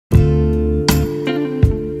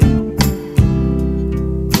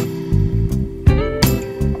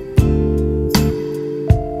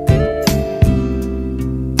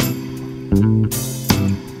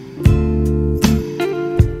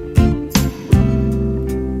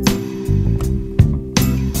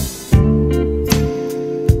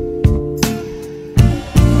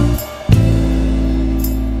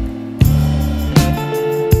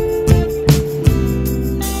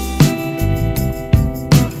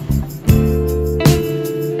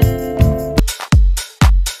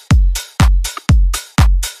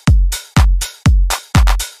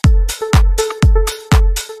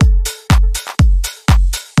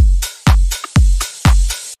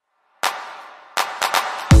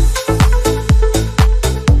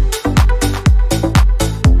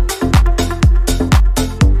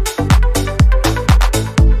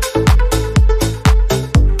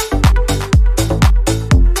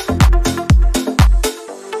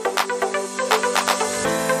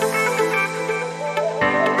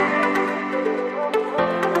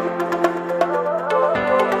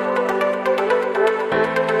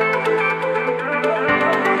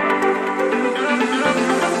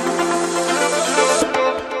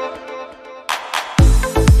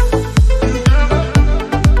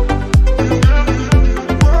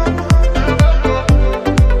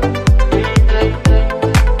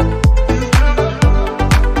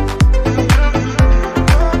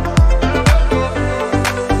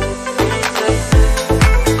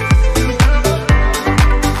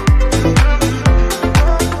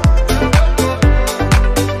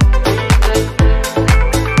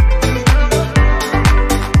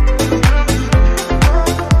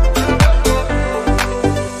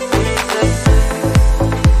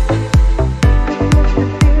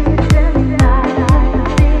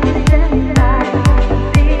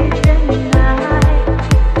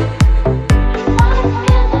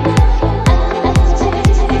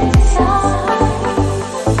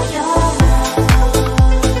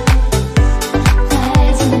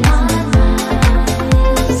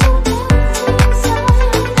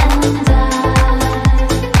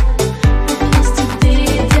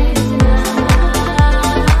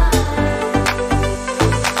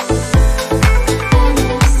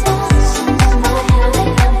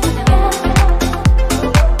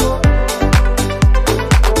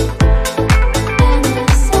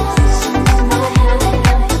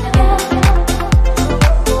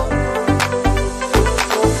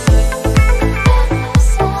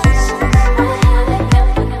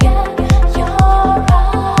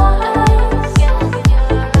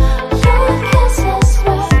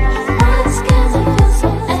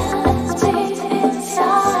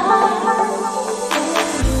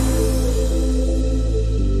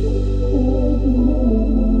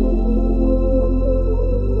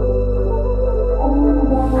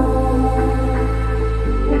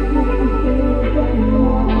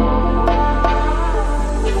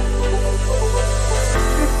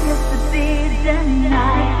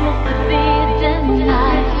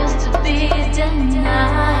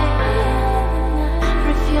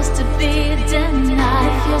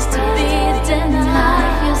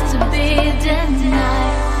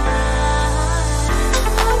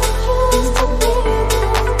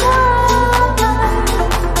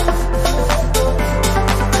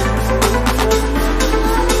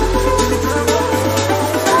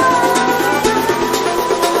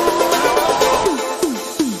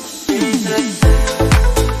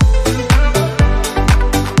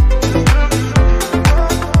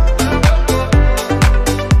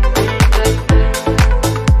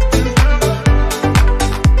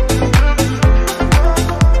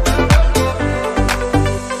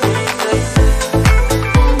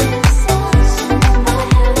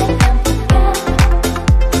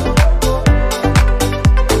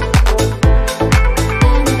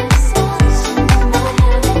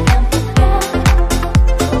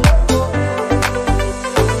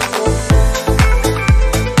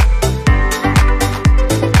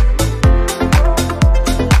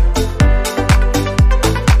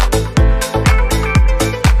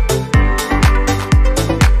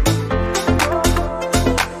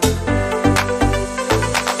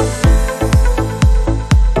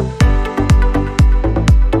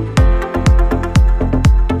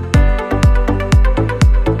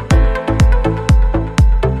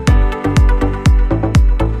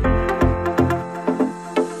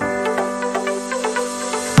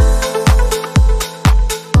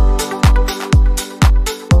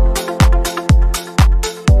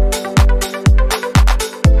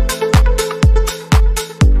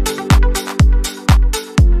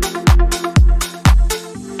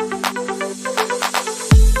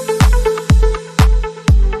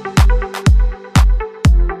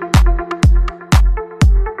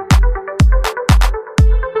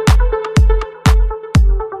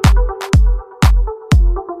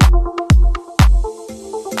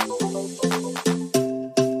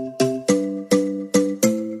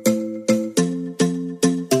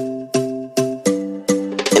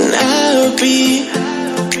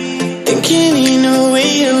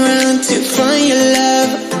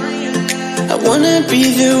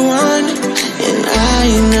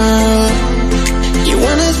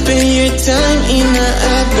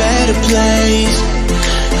a better place.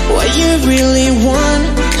 What you really want,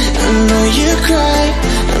 I know you cry,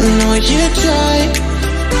 I know you try,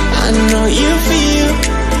 I know you feel,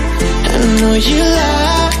 I know you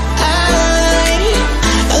lie.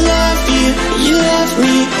 I love you, you love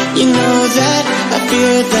me, you know that, I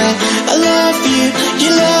feel that. I love you, you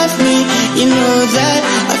love me, you know that,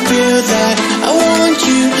 I feel that. I want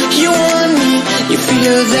you, you want me, you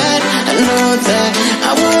feel that, I know that.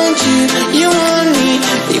 I want you, you want me,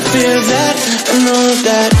 you feel that, I know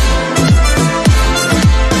that.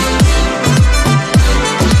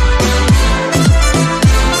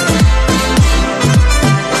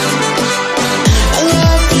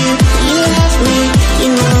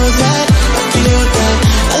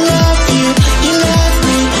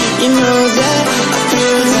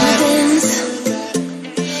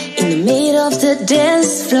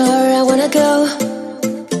 Dance floor, I wanna go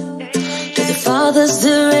to the farthest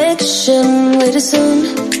direction way too soon.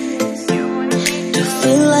 To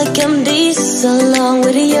feel like I'm this along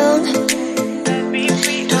with the young.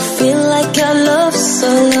 To feel like I love so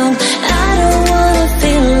long. I don't wanna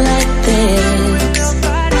feel like this.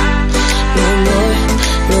 No more,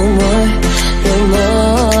 no more, no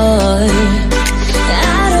more.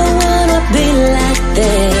 I don't wanna be like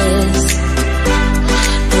this.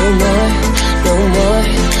 No more, no more,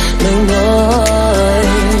 no more.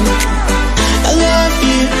 I love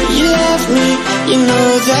you, you love me, you know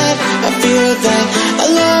that, I feel that. I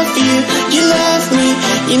love you, you love me,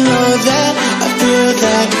 you know that, I feel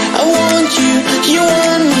that. I want you, you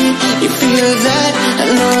want me, you feel that, I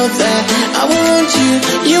know that. I want you,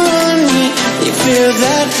 you want me, you feel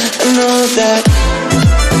that, I know that.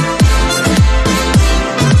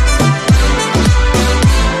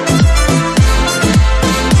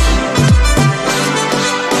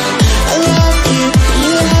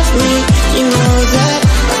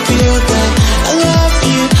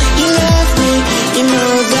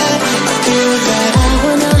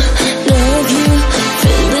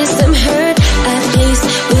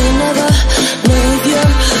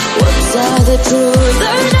 The truth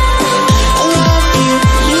or not. I love you,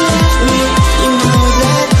 you love me, you know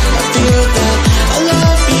that, I feel that. I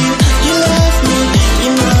love you, you love me,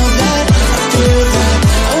 you know that, I feel that.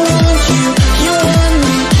 I want you, you want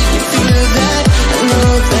me, you feel that, I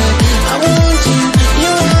know that. I want you,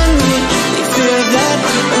 you want me, you feel that,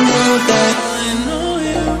 I know that. I know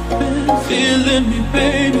you've been feeling me,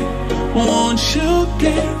 baby. Won't you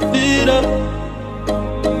give it up?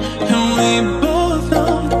 And we both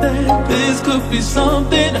know that this could be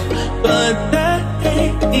something, but that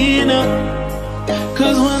ain't enough.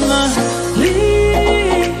 Cause when the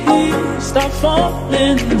leaves start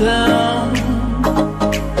falling down,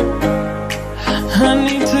 I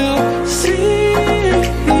need to see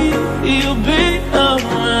you be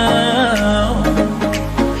around.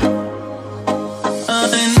 I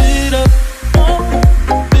need a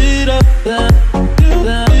bit of that,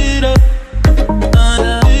 bit of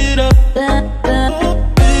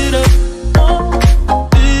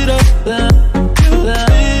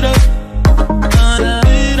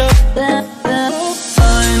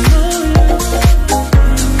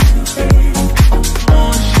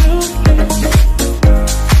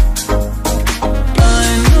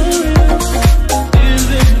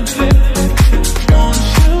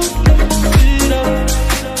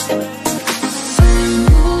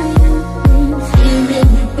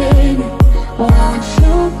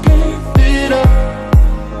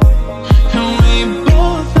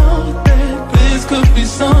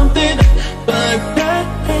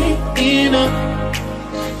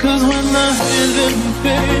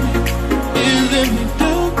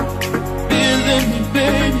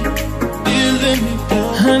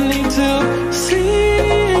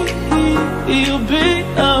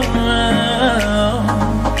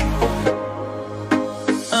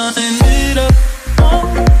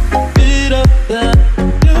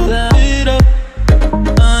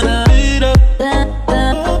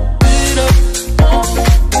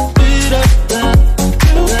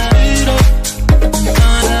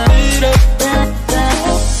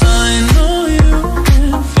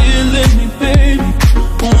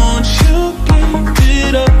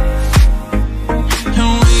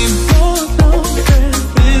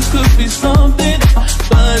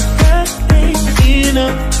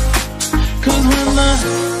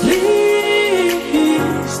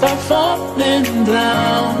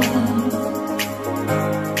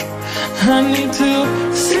I need to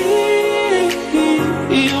see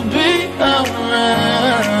you be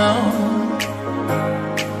around.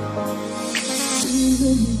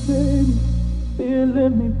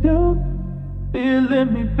 Feeling me, baby. Feeling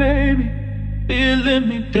me, baby. Feeling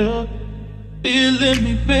me, baby. feeling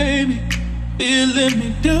me, baby, feeling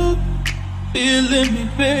me, do, feeling me,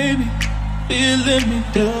 baby, feeling me,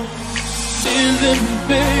 do, feeling me,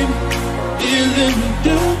 baby, feeling me,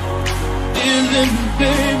 do, feeling me,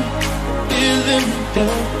 baby, feeling me, do,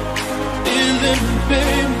 feeling me,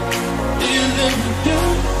 baby, feeling me, do,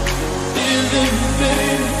 feeling me,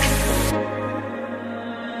 baby.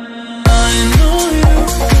 I know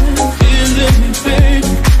you've been feeling me,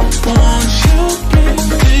 baby. Won't you give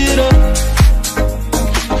it up?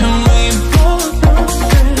 And we both know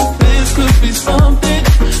that this could be something,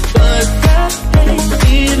 but that ain't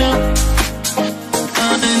enough. I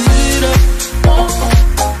need it up,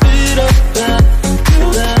 it up, that,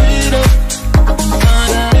 it up. I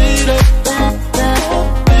need it up,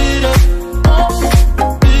 it up,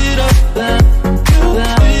 it up, that,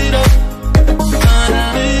 it up.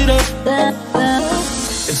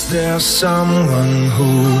 Is there someone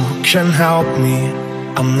who can help me?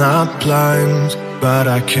 I'm not blind, but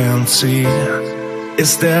I can't see.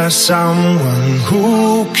 Is there someone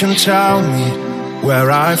who can tell me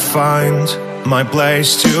where I find my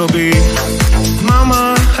place to be?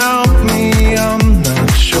 Mama, help me, I'm not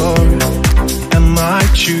sure. Am I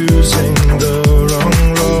choosing the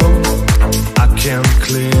wrong road? I can't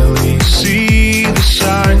clearly see the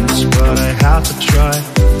signs, but I have to try.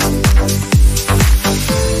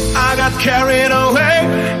 I got carried away,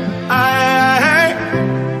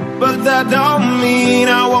 but that don't mean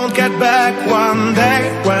I won't get back one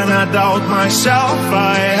day. When I doubt myself,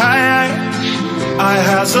 I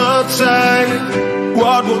hesitate.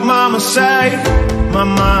 What would mama say?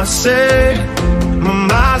 Mama say,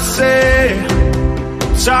 mama say,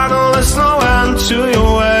 time is no end to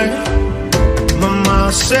your way.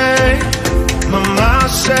 Mama say,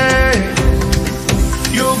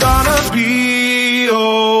 you're gonna be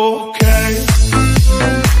okay.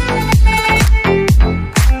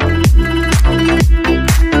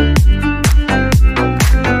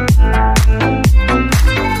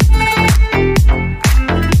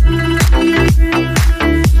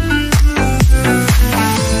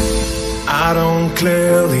 I don't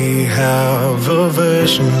clearly have a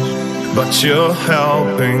vision, but you're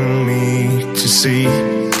helping me to see.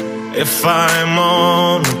 If I'm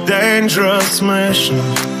on a dangerous mission,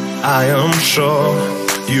 I am sure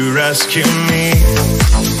you rescue me.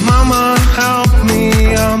 Mama, help me,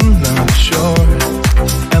 I'm not sure.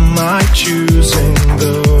 Am I choosing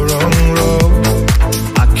the wrong road?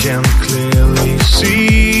 I can't clearly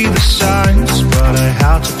see the signs, but I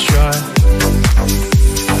have to try.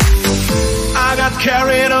 I got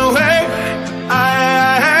carried away,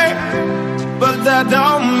 but that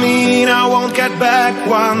don't mean I won't get back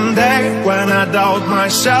one day. When I doubt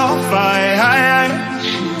myself, I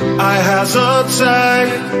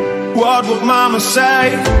hesitate. What would mama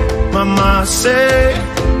say? Mama say,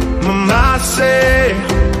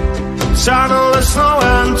 tunnel is no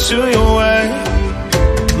end to your way.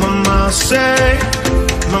 Mama say,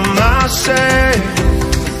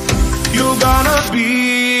 you're gonna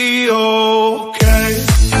be okay.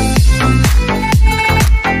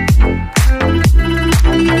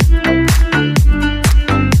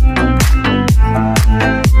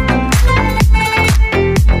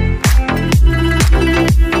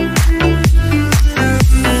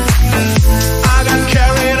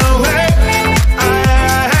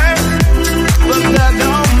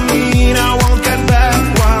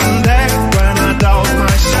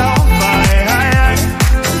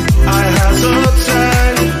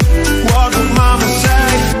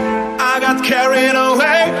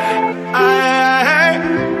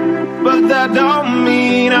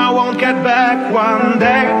 One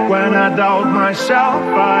day when I doubt myself,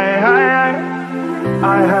 I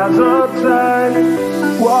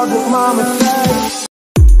hesitate. What would mama say?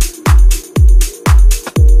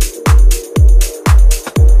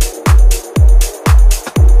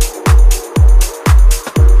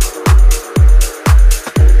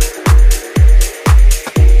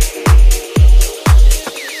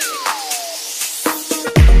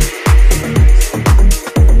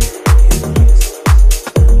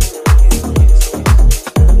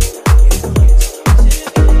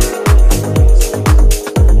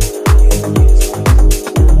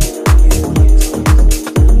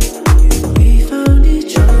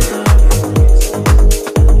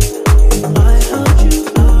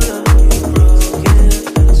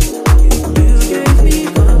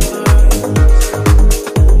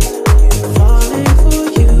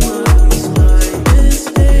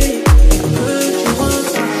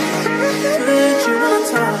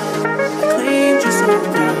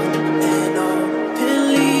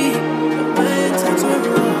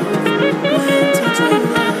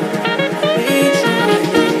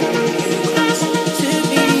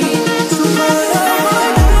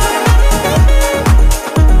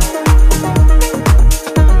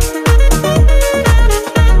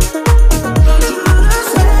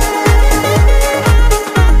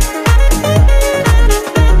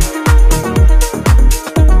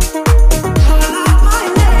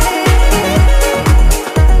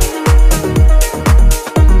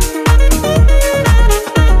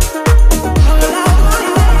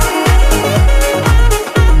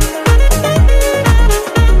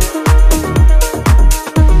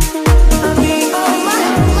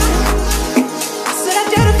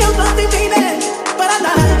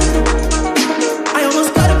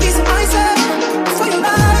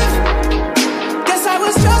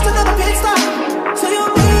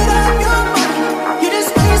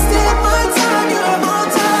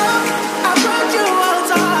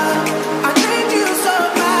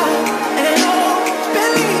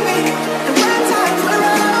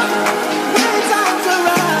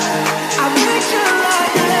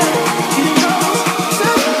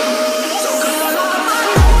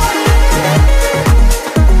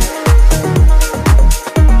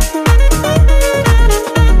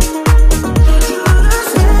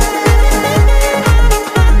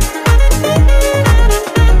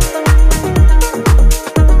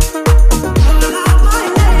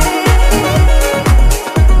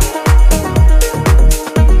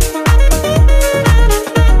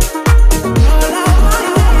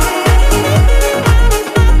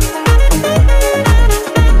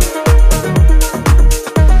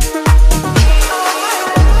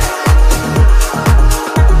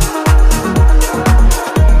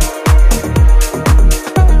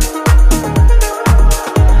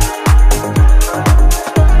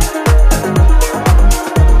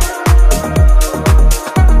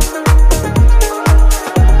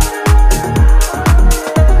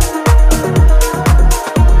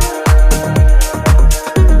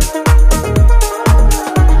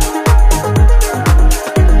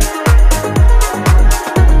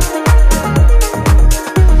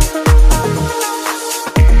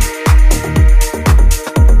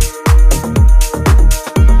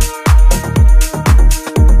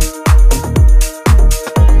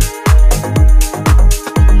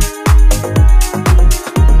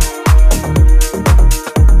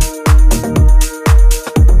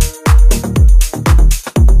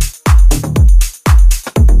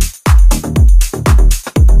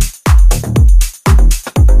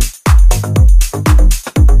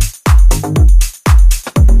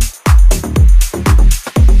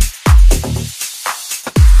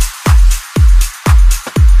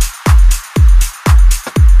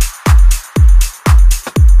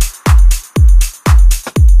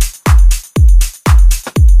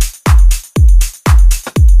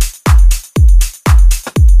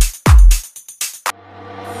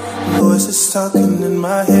 voices talking in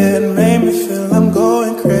my head made me feel I'm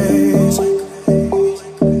going crazy.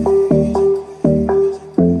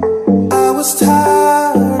 I was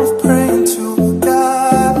tired of praying to a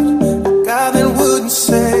God that wouldn't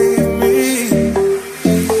save me.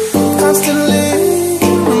 Constantly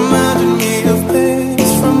reminding me of things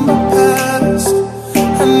from the past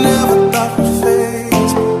I never thought would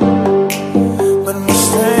faze me. But my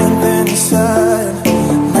strength inside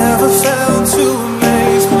never failed to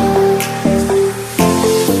amaze me.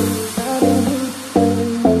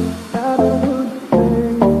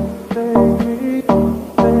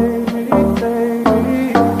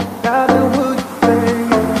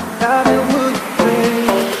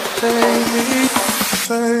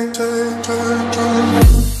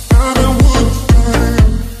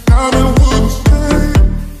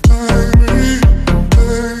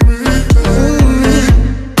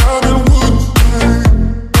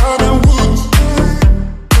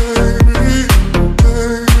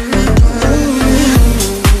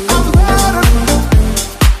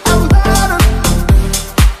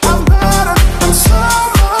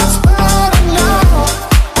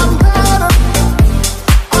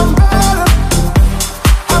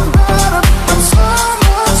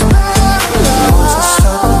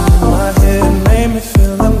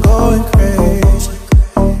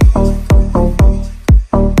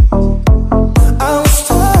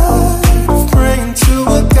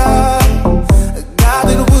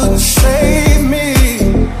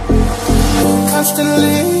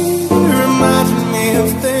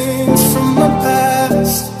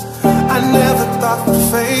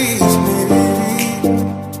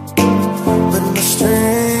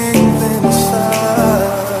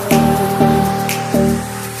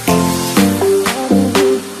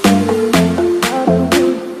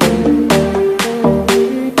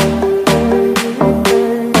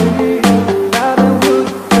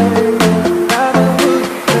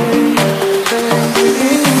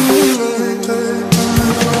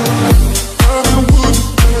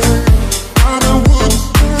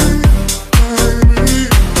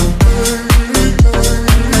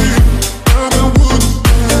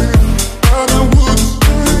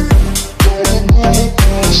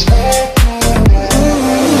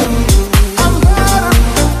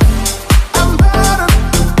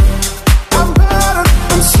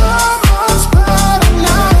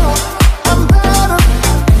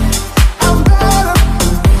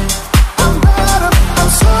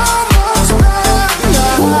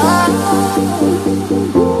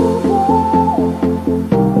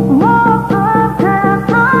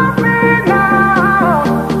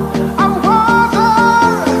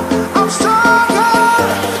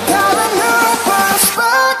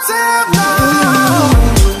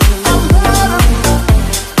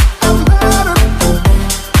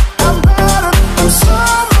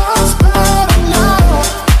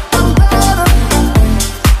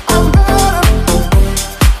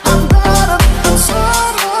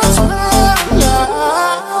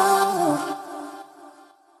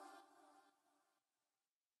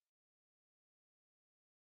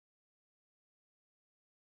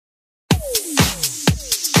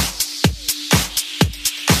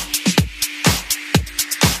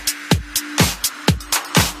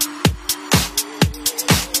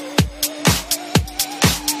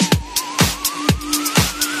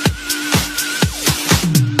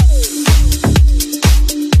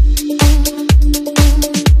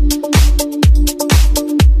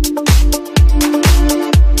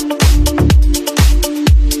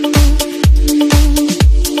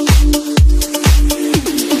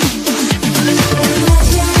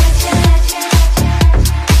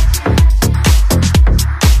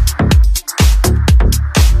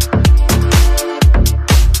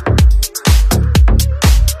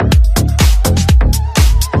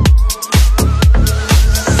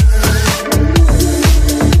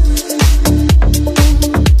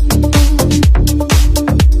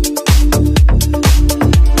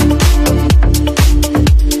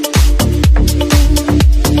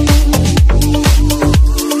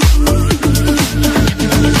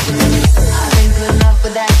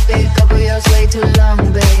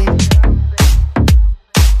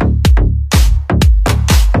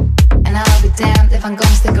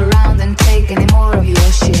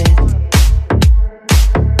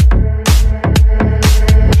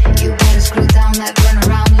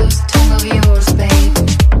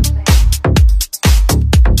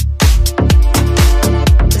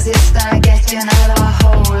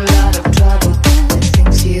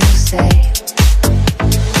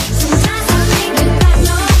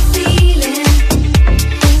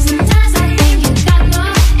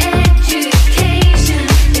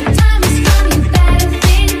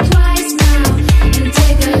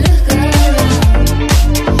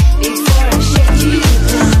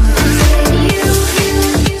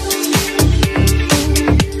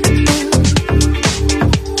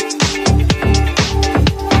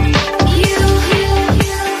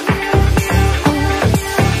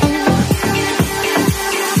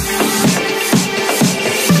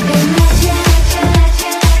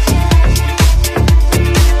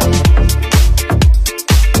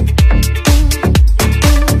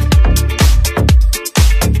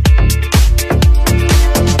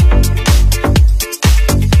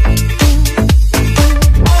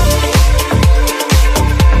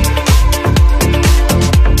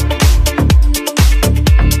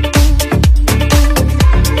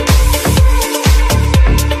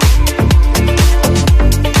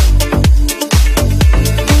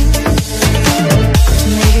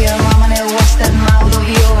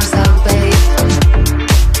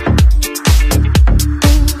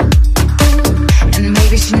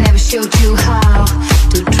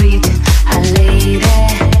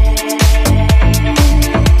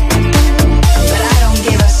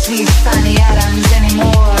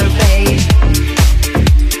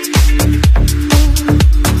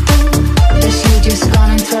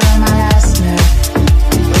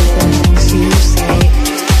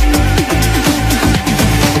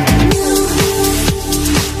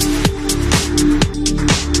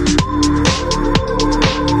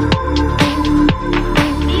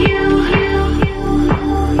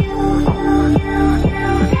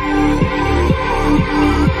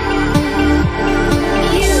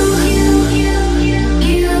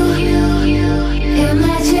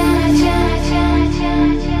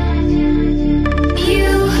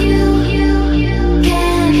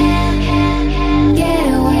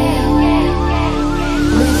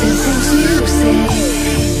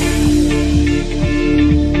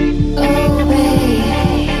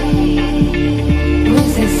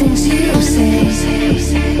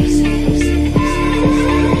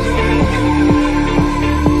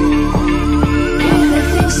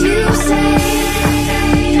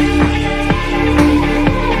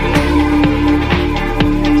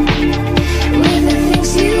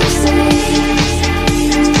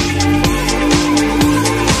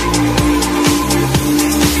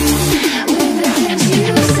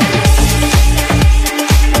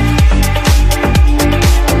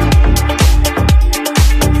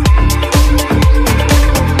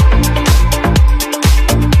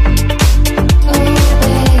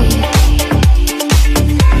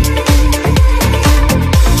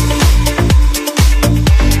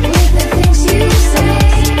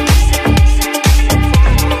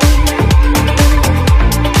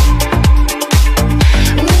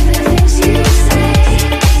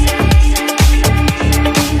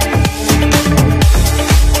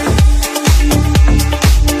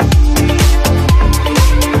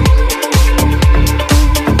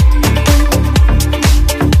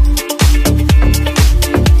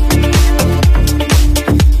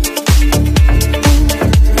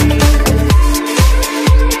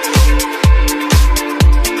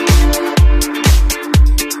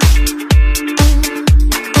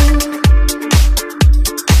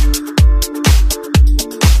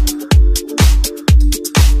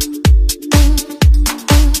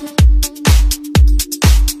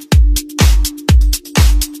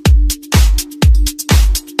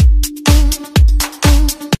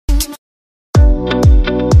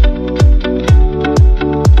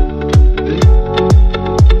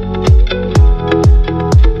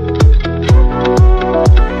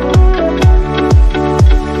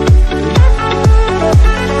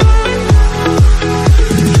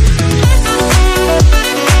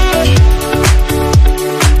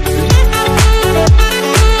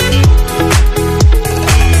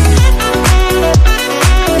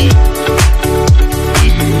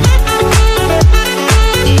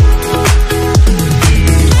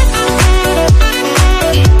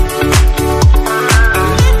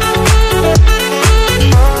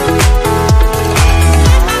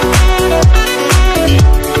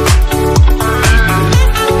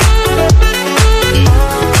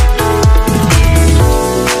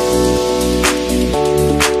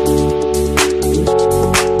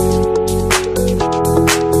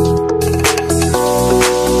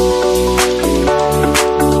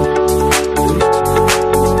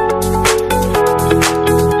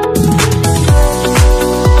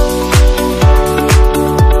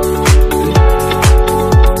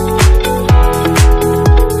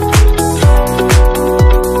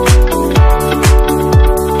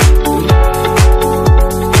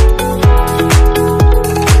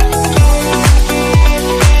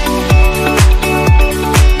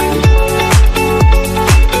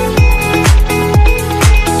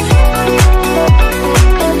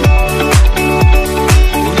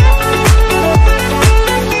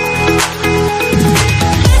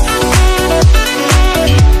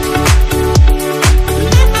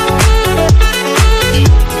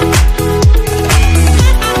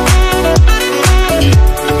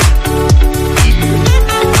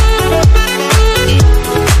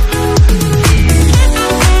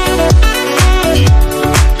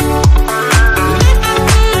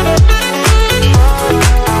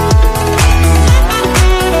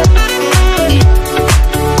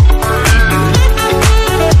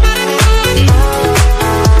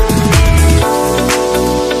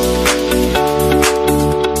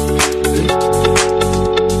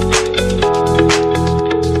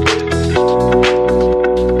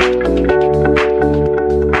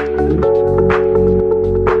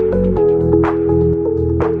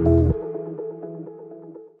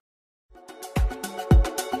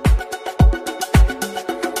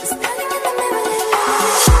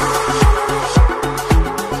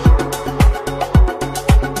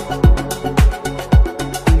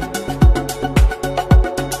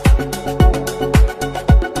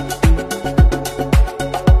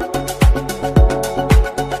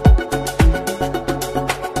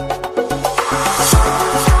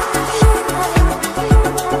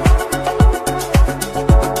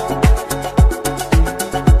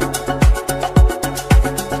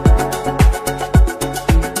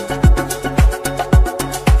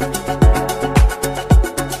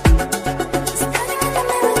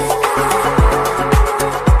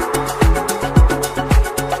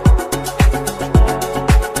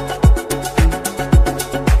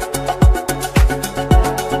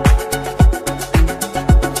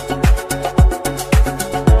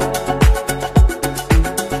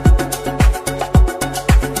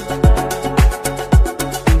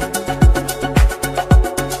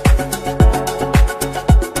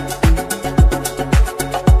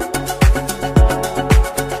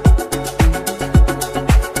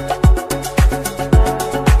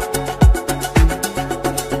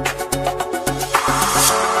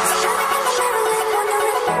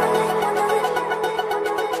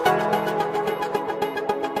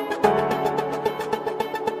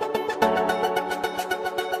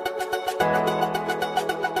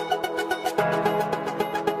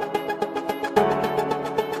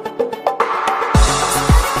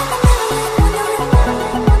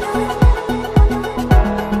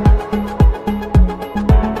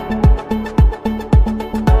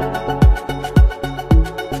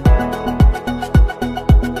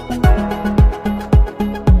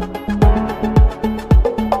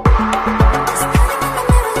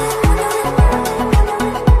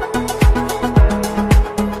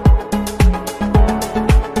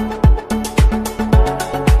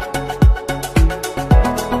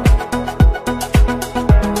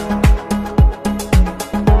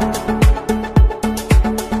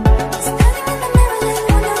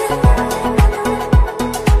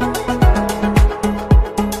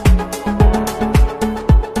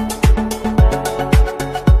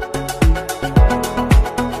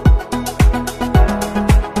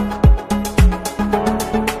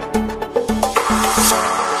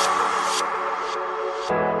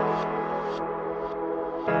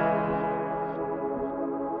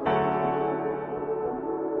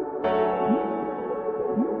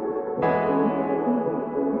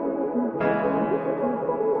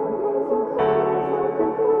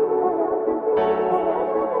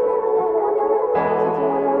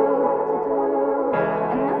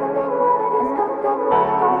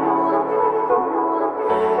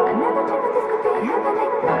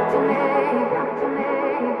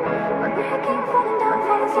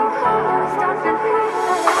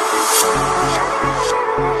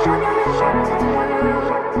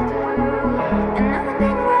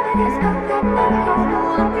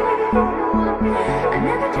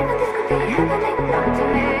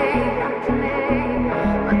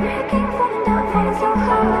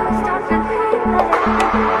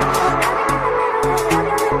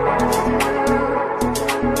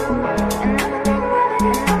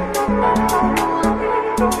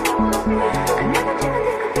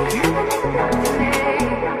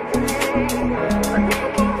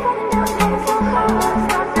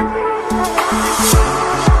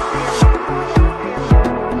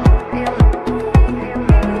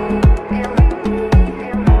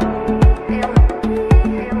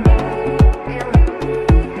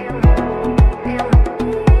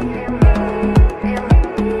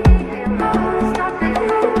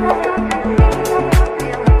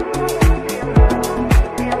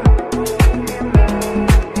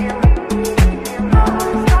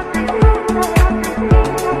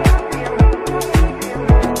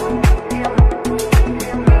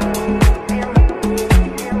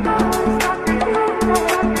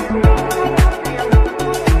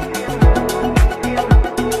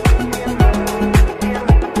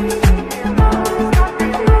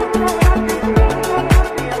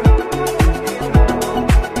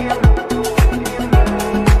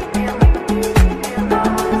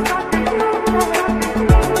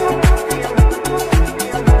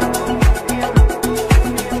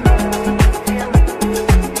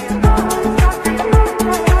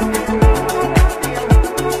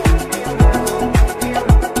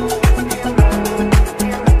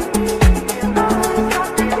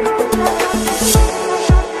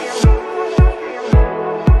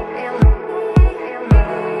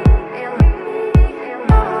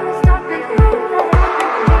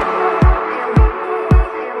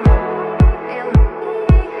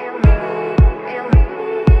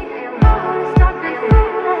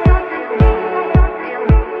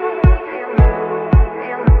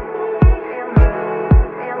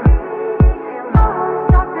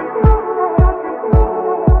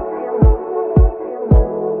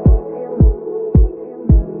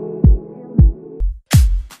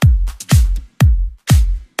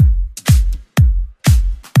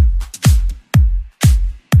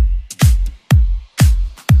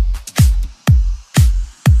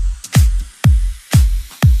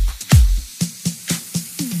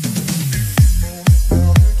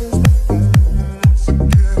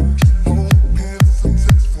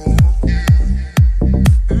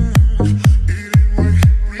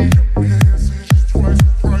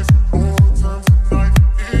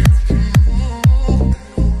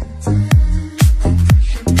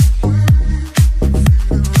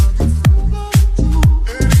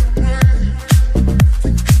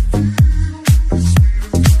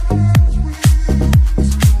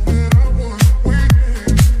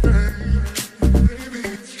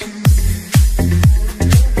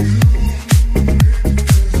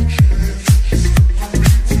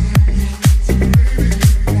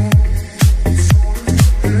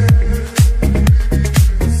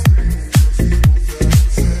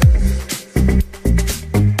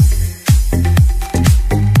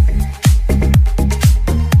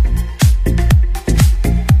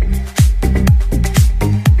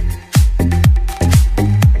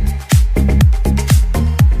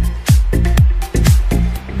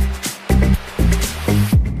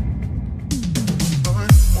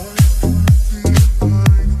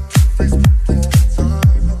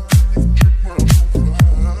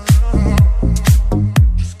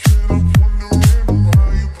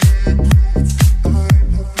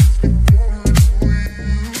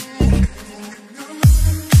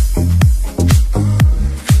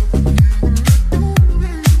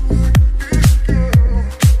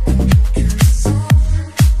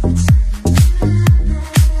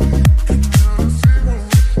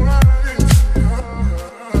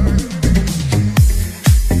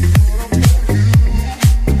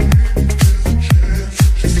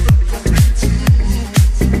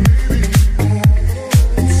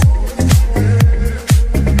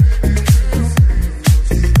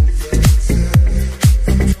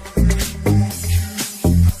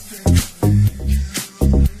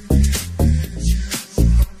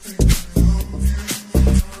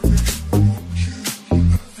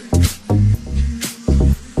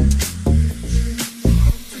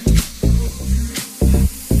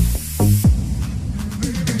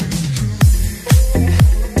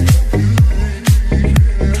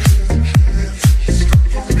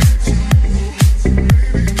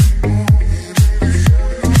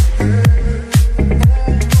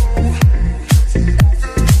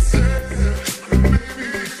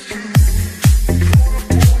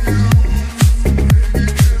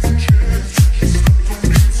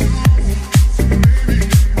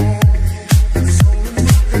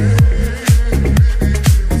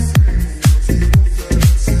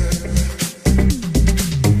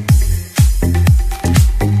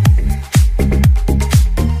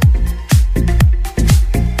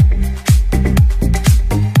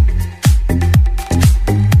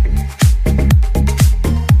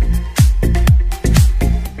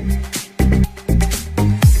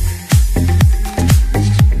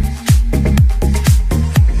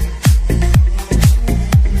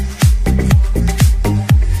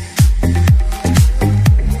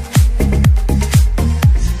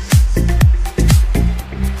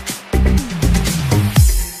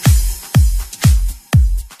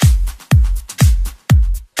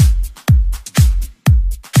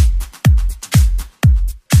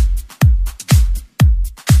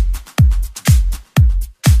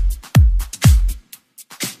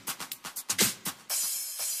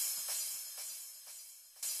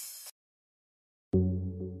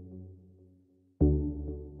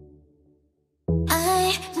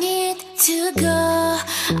 go.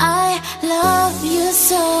 I love you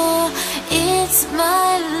so. It's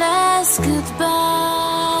my last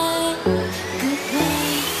goodbye. Goodbye.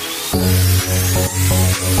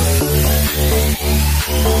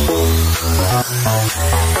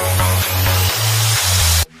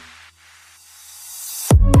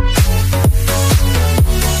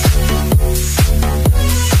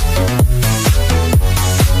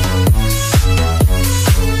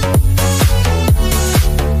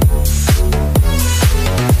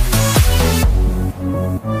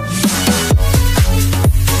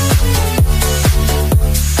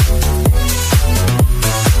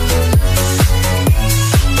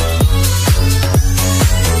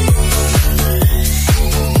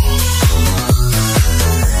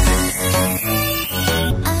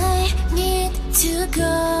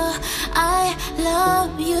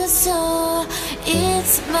 So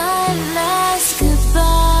it's my last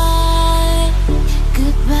goodbye.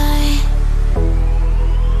 Goodbye.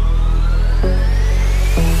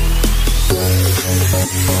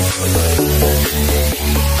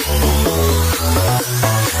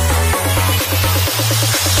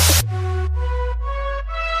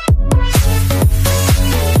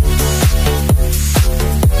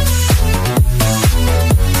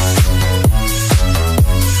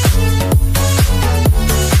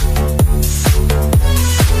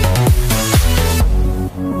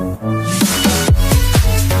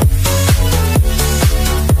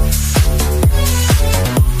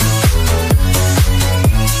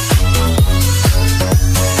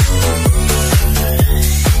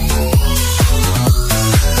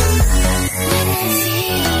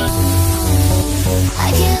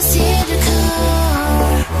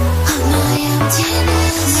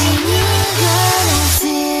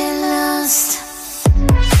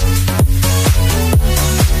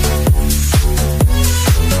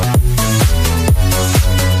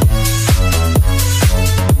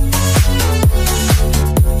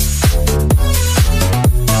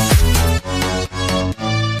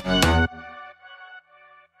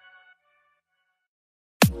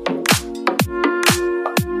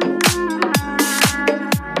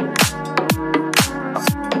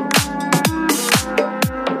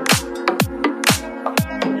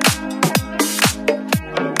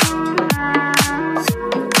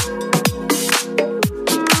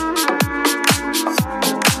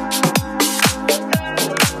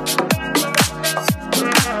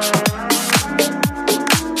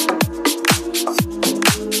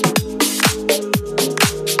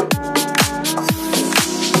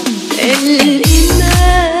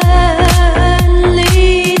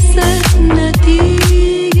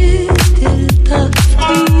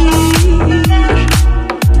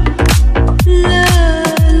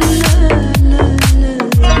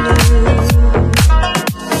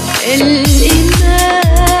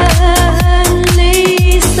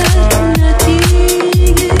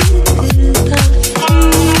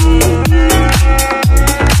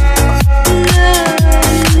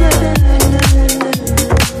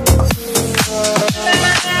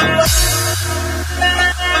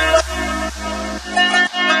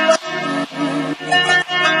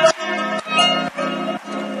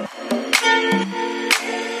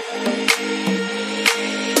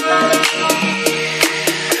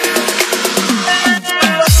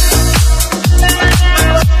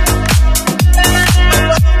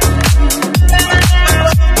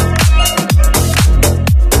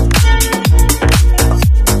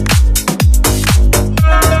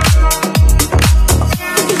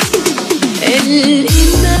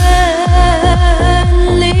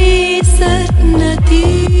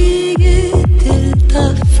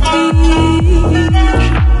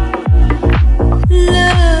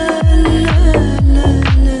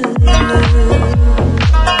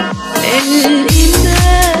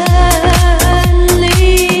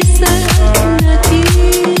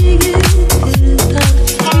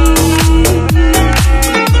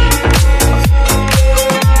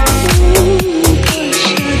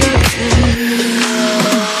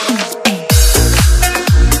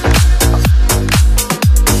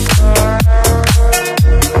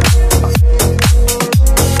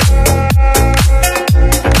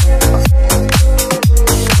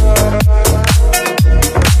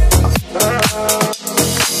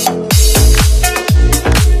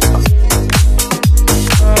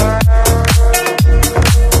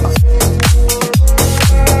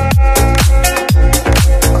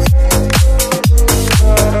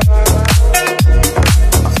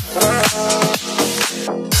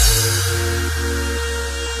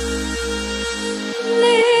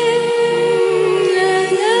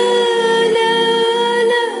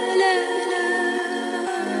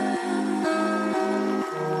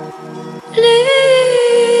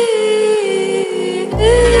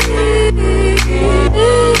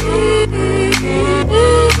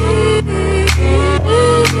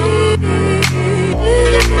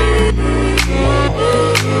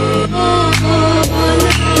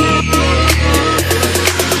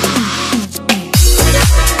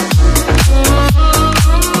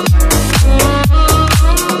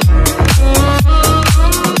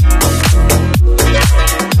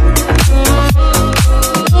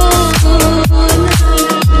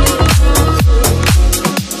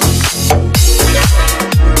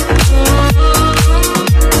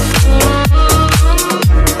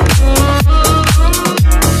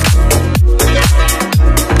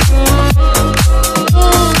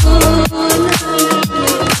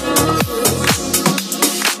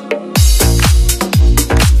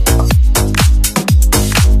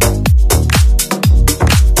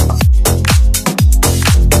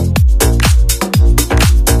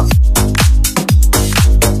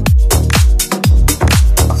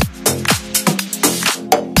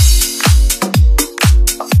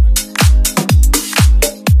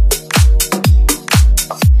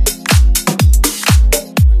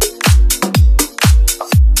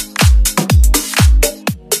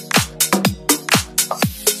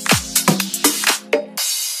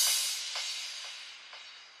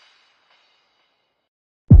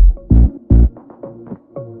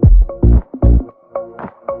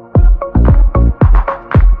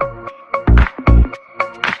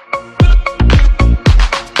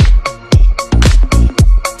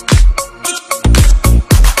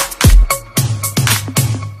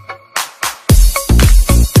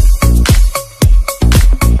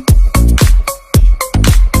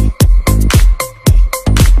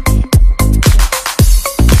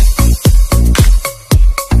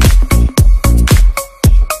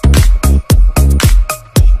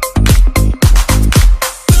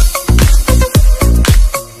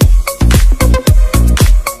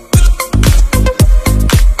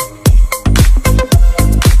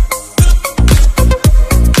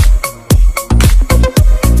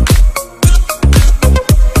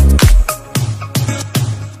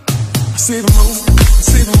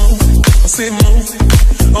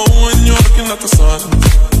 not the sun.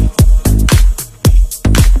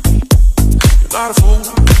 You're not a fool,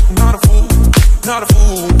 not a fool, not a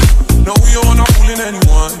fool. No, you're not fooling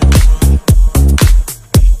anyone.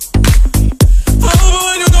 Oh, but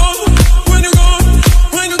when you're gone, when you're gone,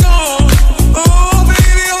 when you're gone, oh,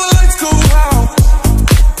 baby, all the lights go out.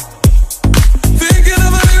 Thinking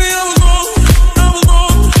of it, baby, I was wrong, I was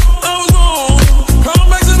wrong, I was wrong. Come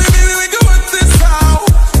back to me, baby, we can work this out.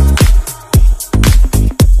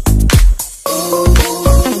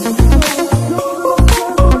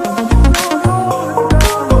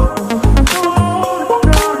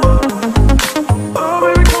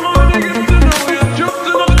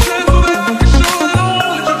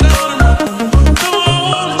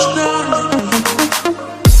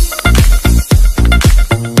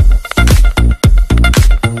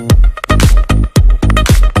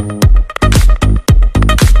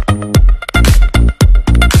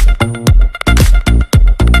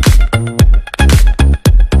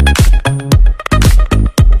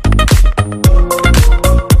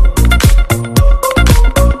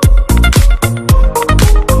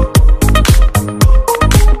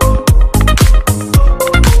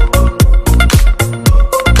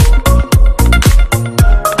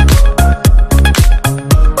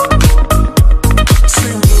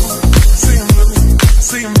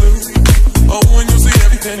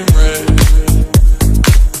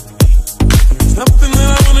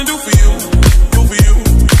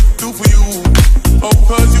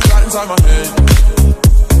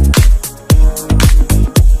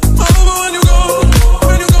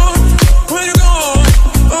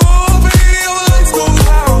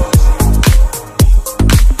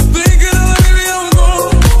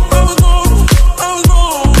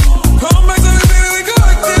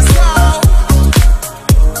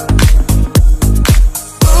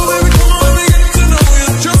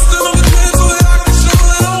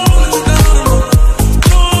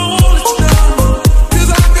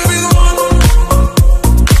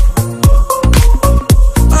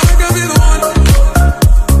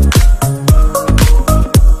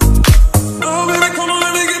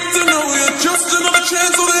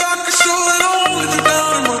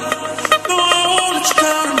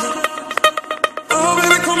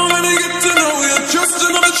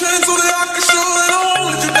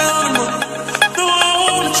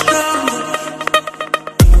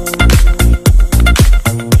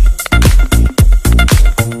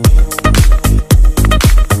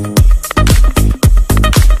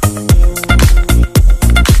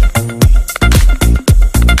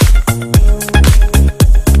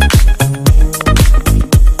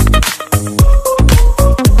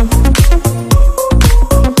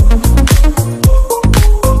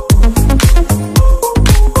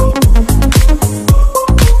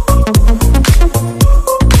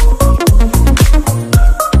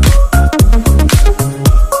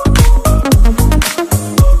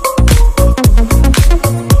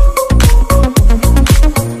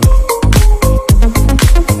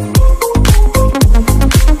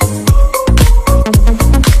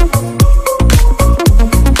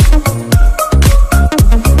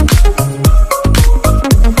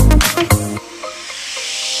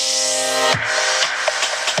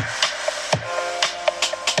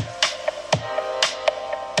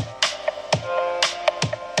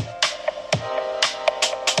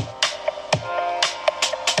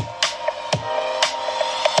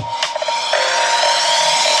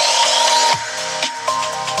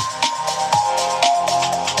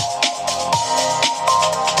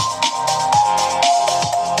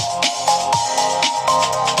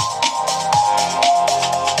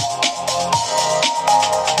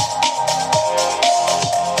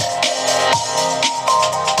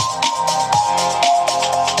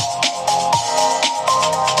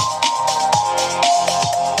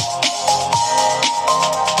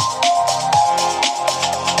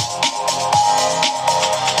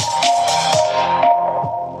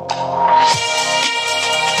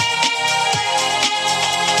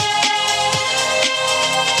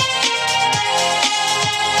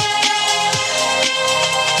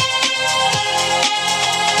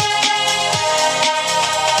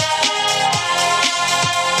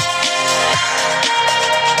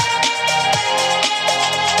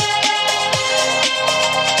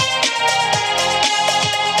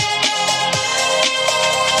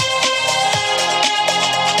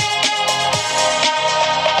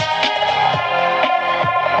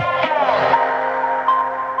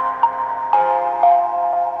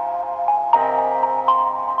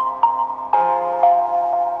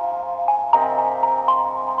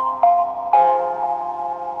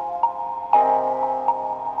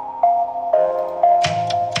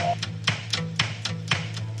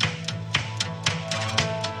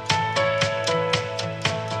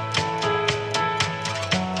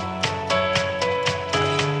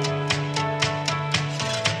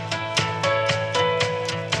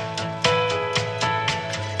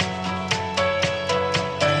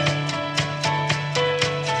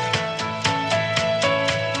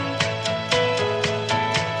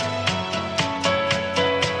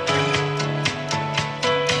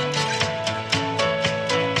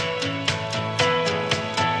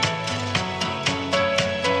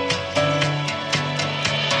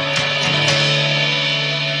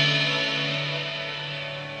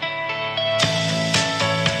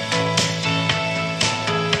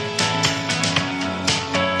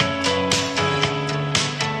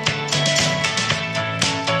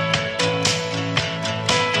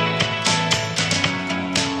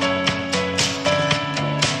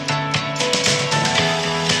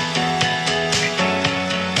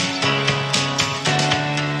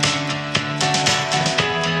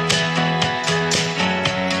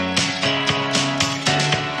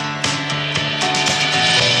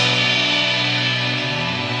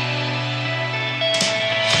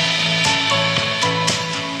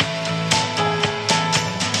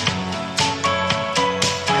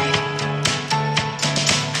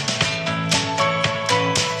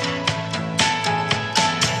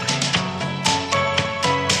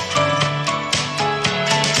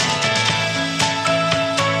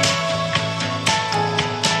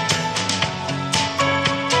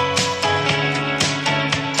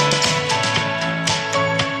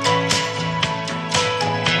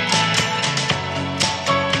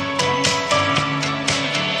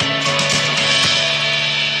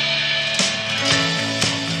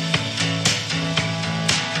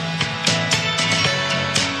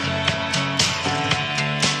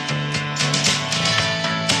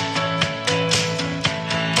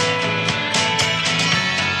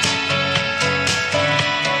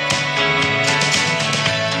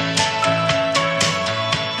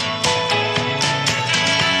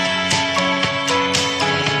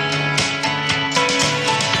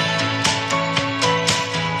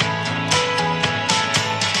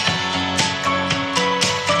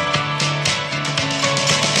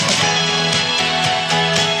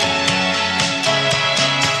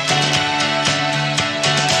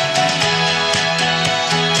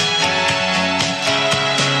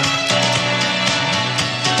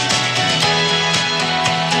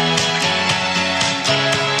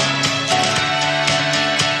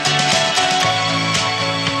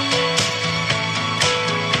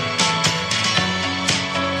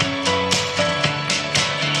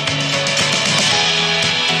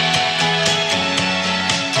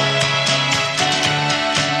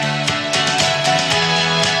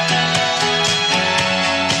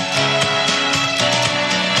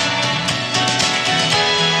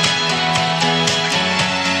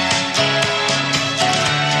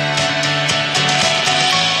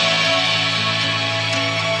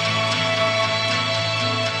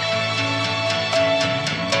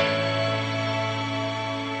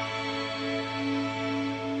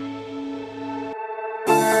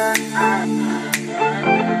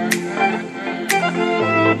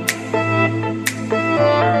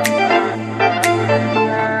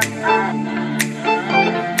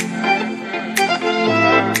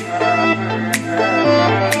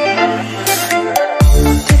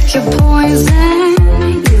 poison.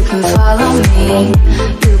 You can follow me.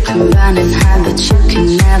 You can run and hide, but you can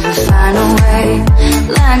never find a way.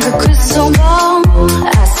 Like a crystal ball,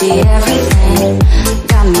 I see everything.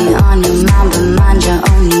 Got me on your mind, but mind your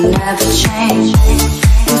own, you never change.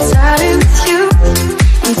 Inside it with you,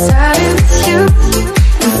 inside it with you,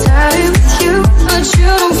 inside it with you, but you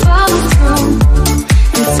don't follow through.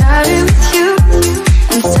 Inside it with you,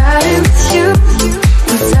 inside it with you,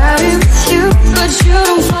 inside it with you, but you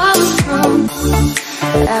don't follow through.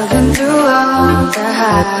 I've been through all the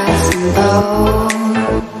highs and lows,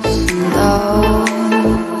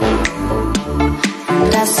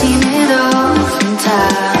 and I've seen it all from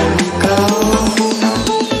time ago.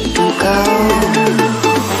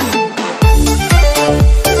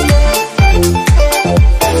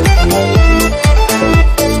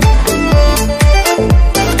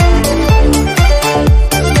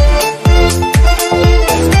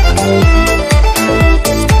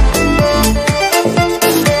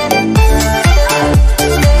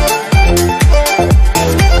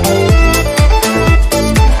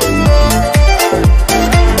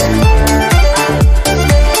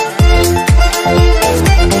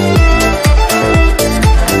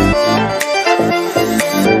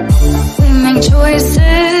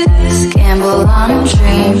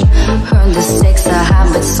 Heard the stakes are high,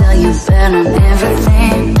 but still you bet on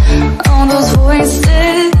everything. All those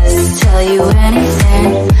voices tell you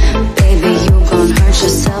anything. Baby, you gon' hurt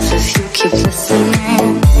yourself if you keep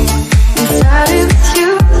listening. Inside it with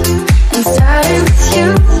you, inside it with you,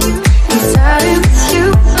 inside it with you,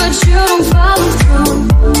 but you don't follow through.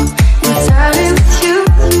 Inside it with you,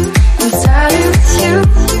 inside it with you,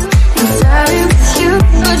 inside it with you,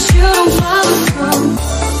 but you don't follow through.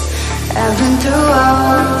 I've been through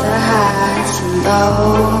all the highs and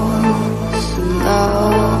lows,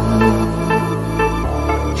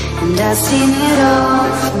 and I've seen it all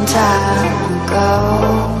from time ago.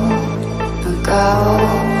 I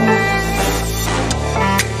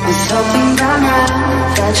was hoping by now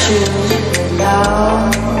that you would know,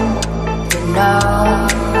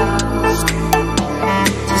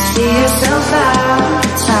 to see yourself out,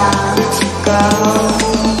 time to go.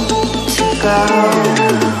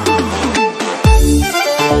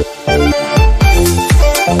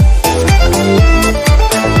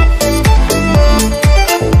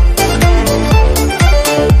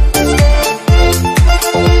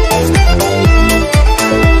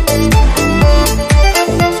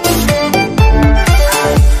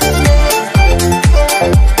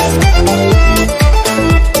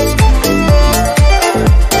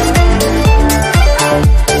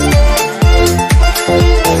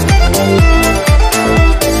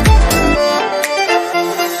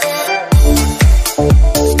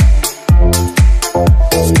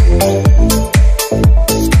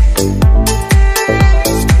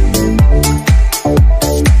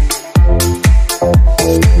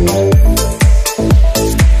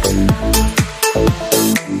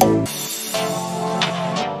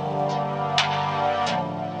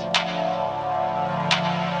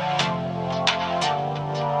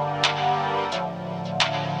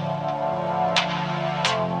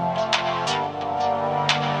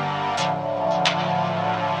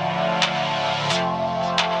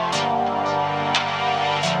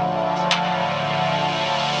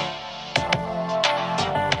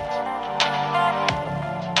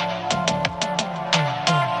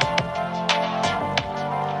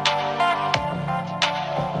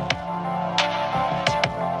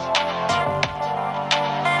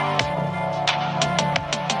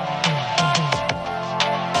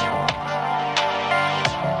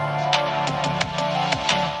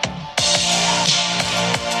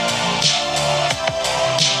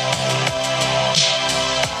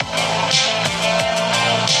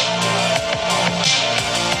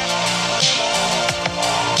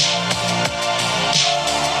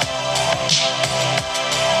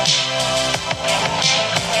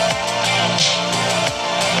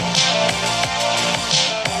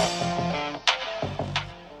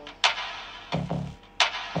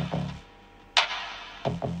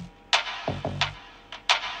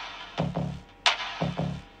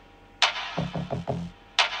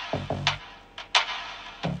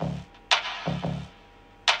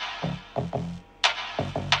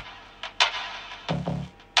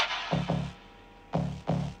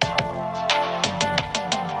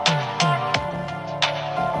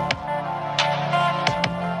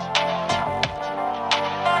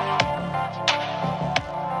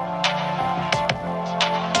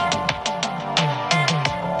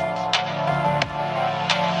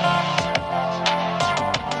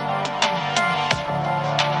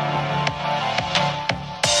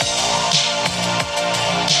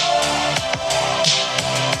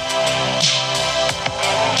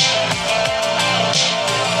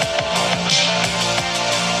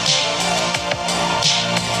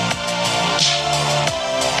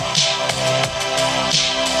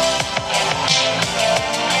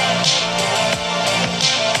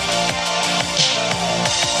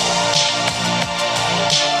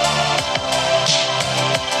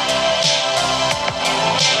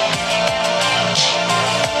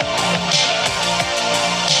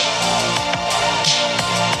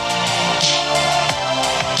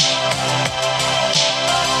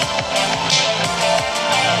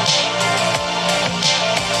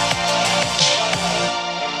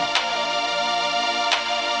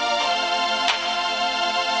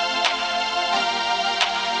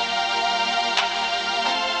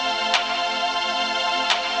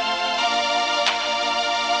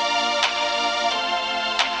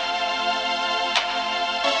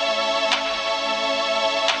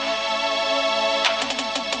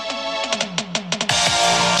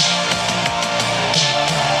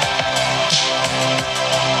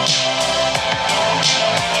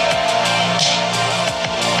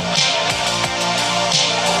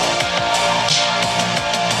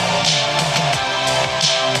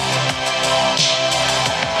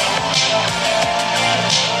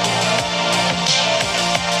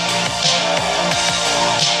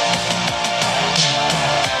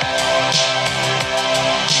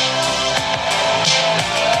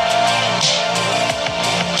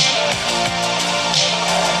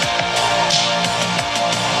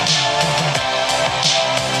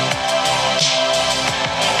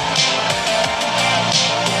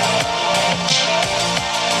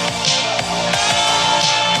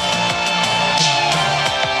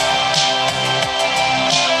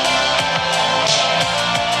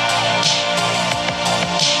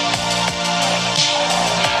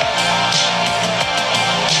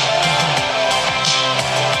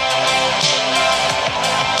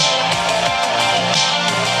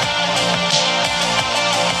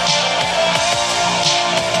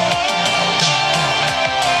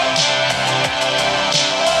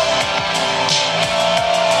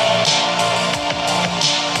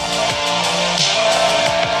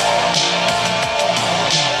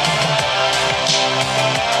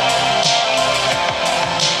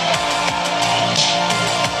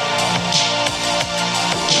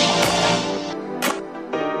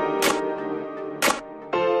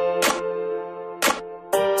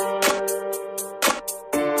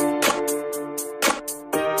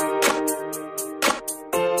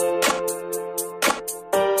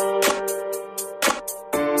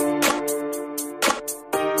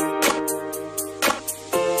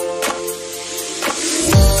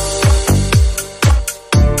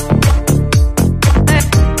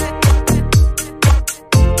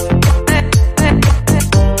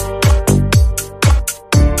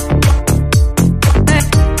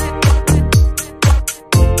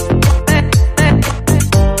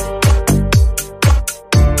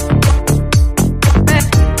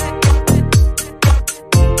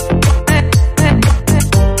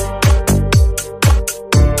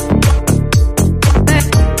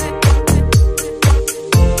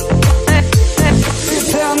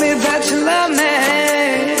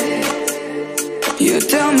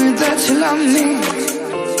 you love me.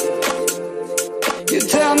 You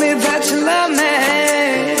tell me that you love me.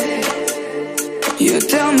 You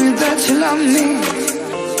tell me that you love me.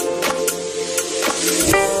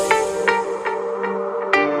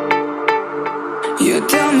 You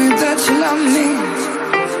tell me that you love me.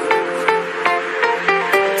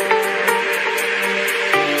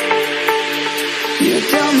 You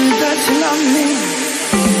tell me that you love me.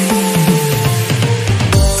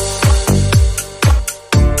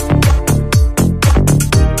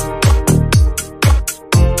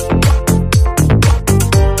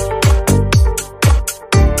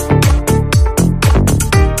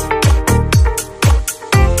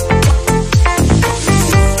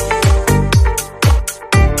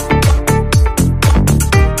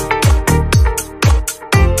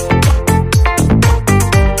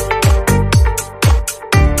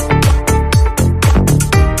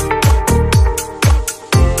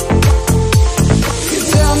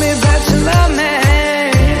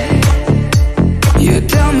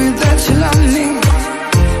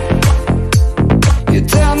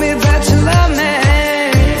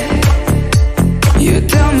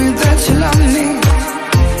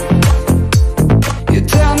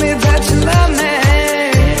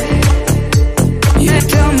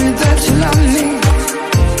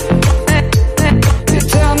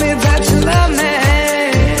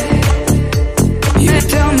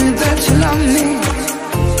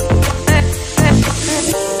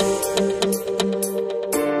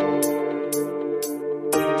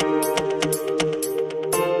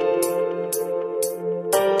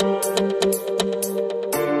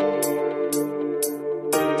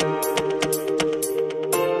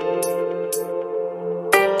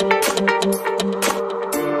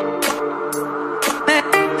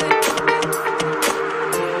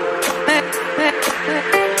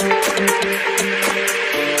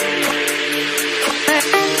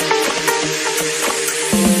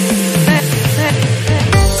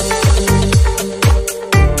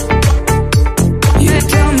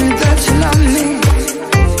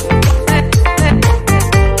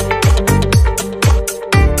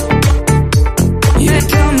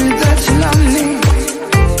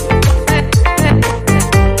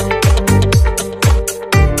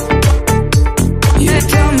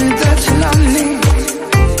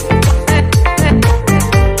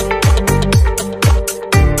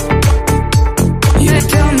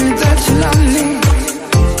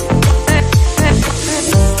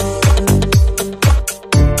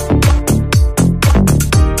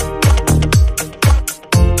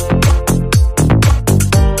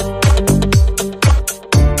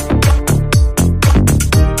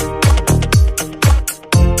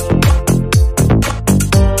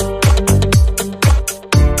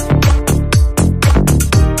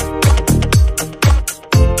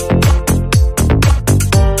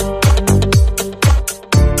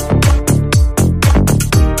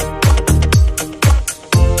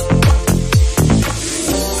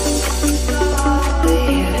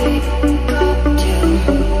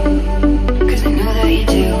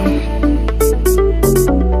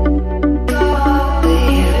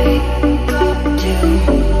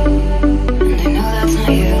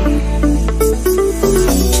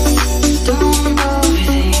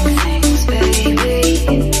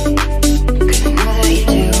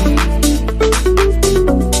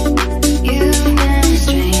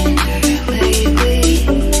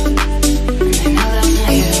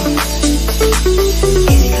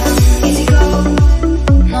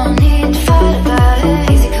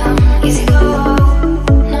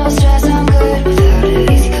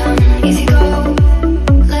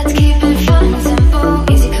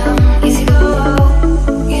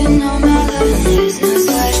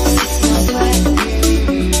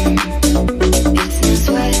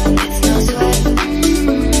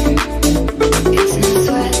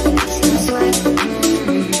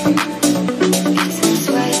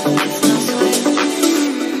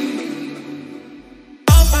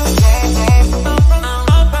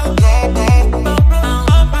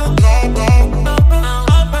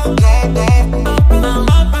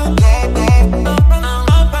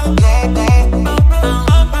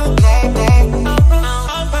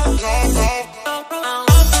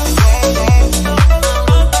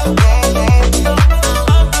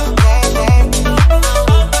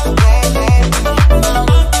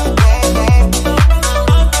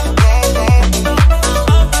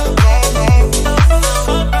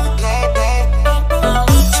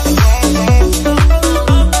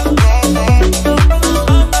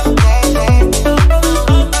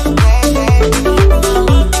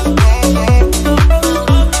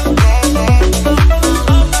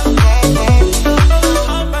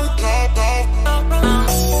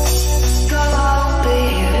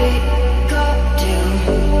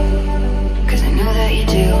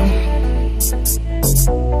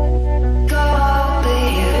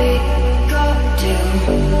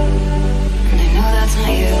 and I know that's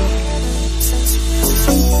not you.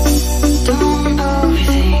 Don't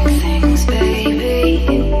overthink things, baby,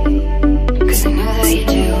 'cause I know that you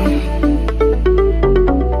do.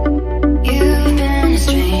 You've been a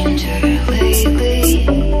stranger lately,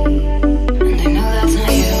 and I know that's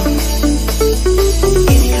not you.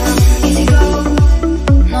 Easy come, easy go,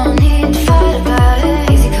 no need to fight about it.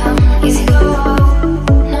 Easy come, easy go,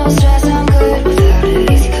 no stress, I'm good without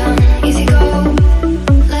it. Easy come, easy go,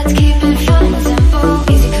 let's keep it fun and simple.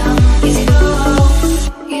 Easy come,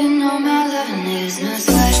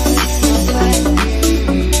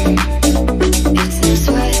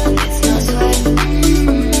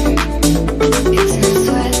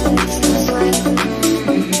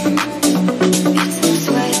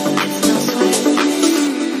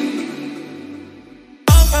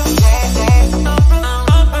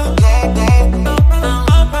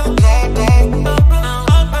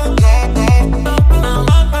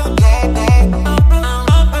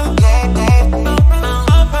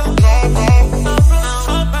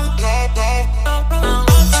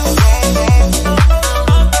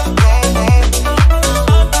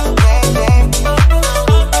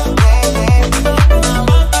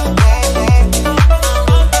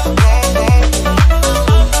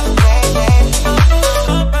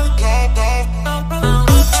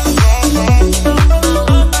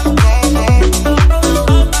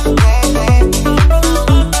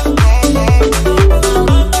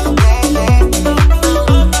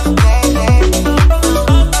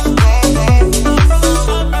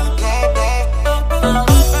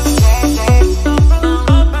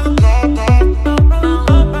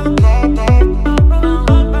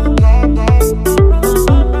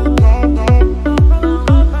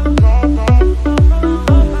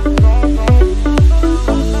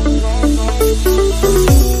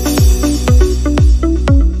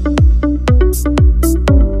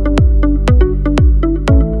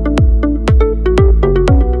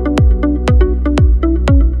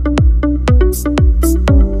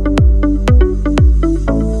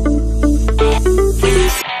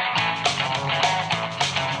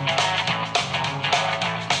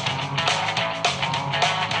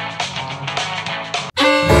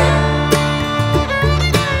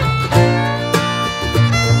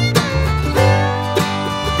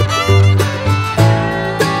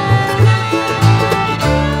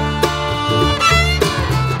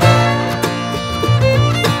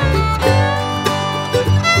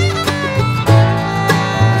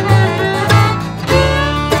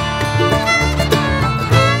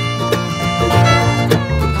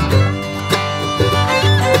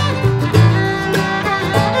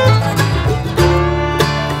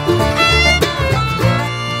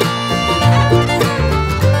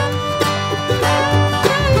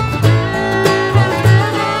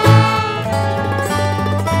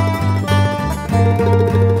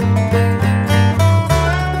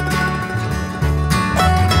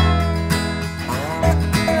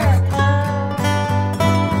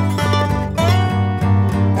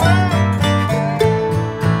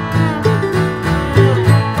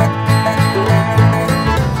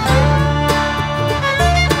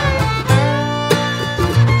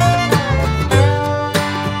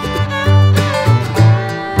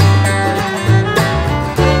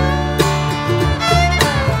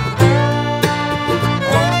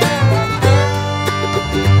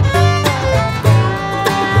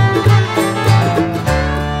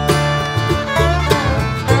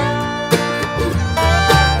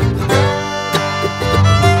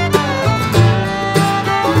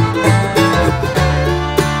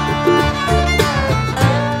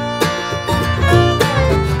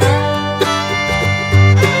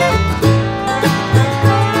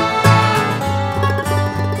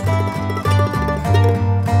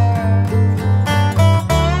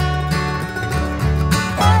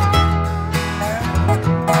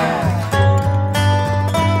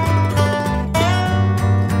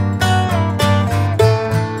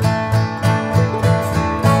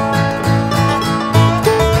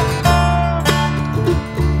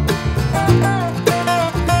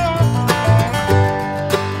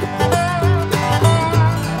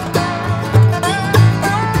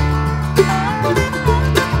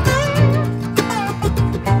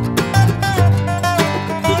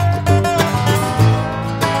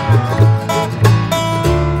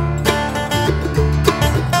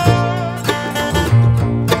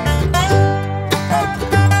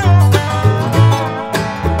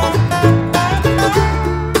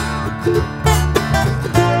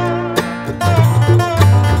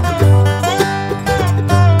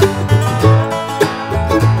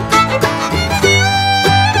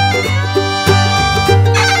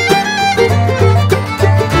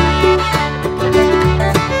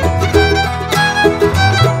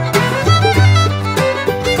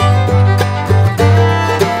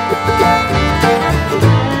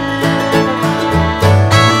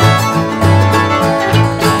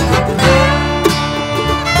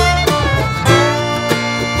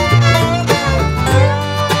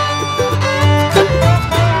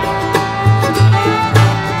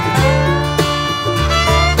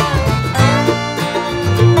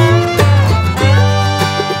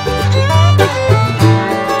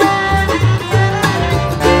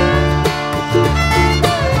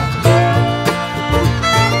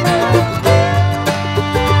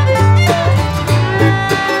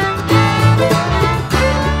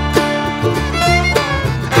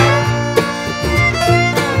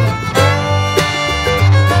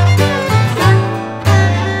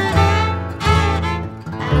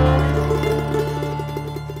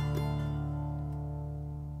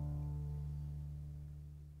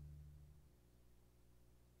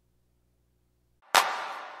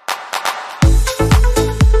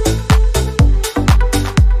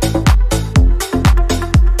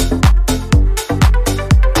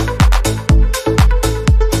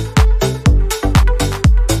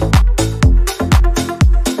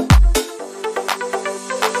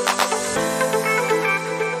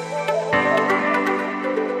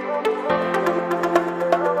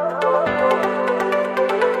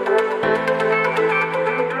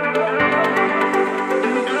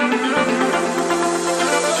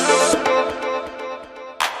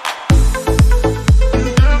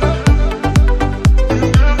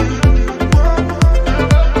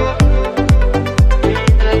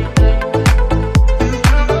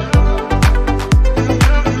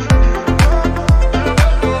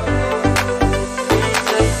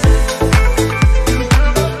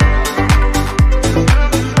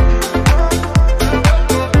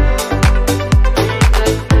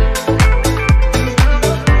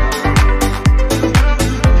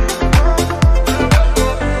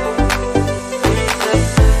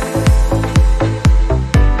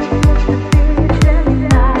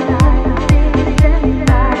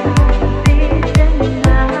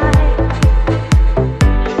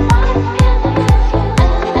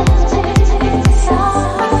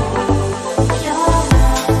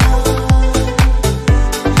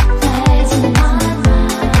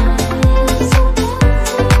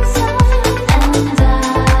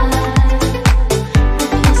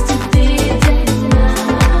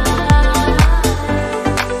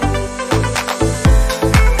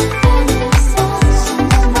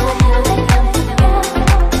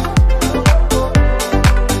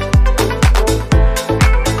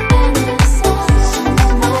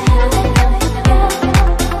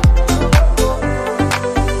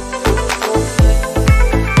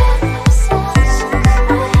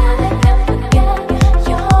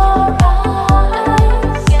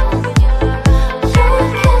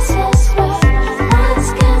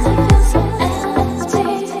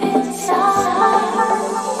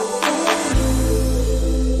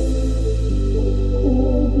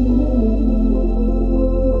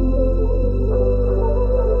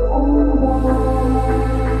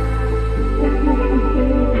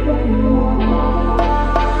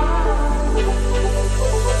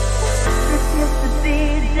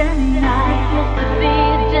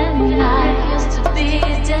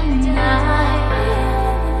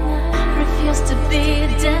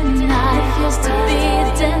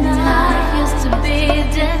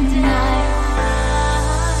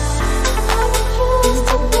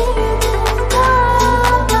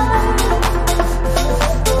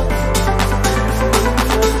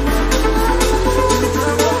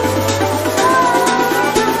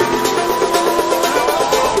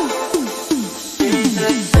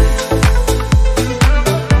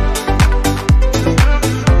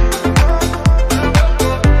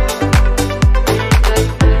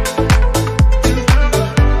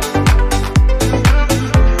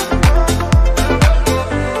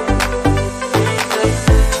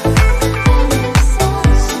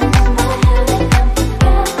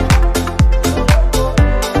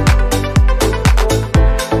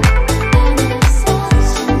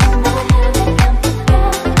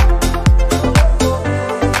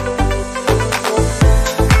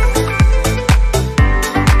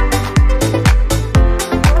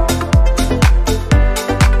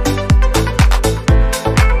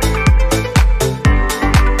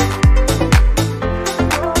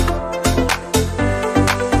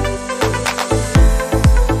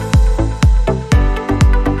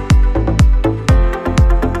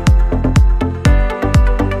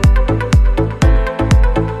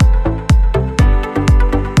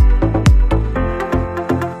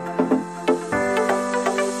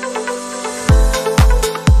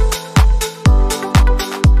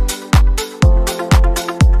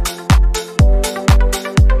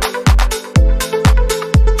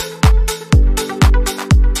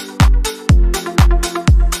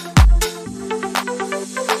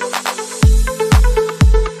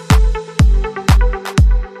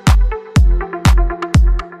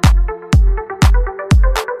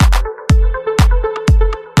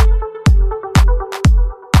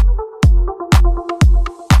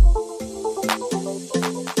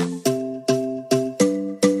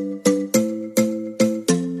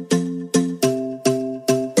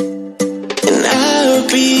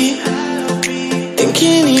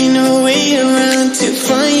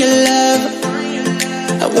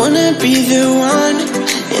 wanna be the one,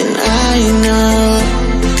 and I know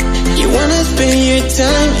you wanna spend your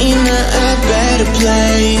time in a better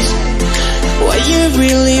place. What you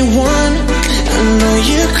really want, I know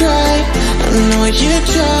you cry, I know you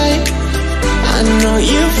try, I know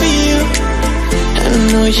you feel, I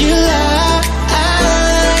know you lie.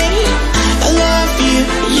 I love you,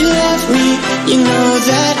 you love me, you know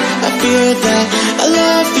that, I feel that. I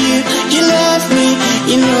love you, you love me,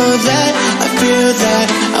 you know that, I feel that.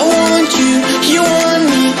 I want you, you want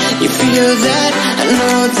me, you feel that, I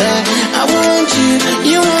know that. I want you,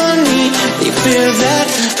 you want me, you feel that,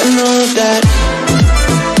 I know that.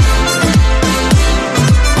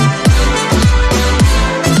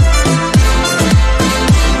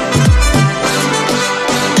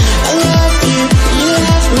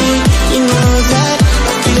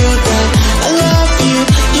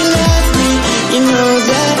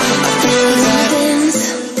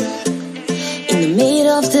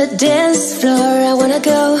 Dance floor, I wanna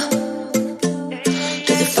go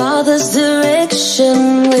to the Father's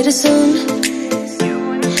direction way too soon.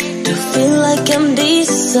 To feel like I'm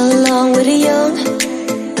this along with the young.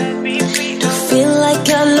 To feel like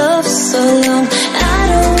I love so long. I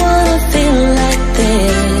don't wanna feel like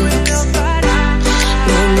this.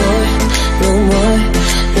 No more, no more,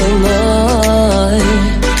 no more.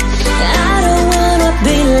 I don't wanna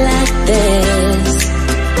be like this.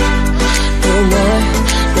 No more,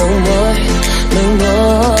 no more, no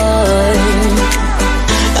more.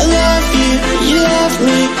 I love you, you love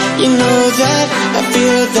me, you know that, I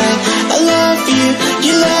feel that. I love you,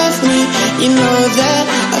 you love me, you know that,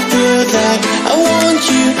 I feel that. I want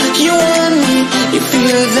you, you want me, you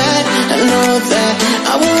feel that, I know that.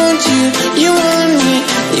 I want you, you want me,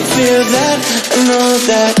 you feel that, I know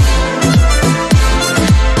that.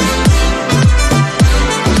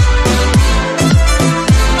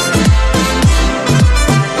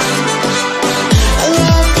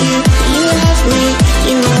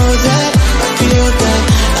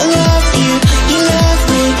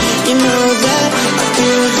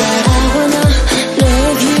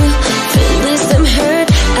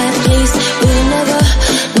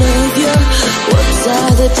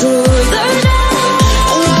 The truth or not.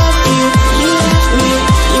 I love you, you love me,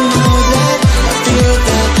 you know that, I feel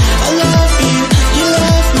that. I love you, you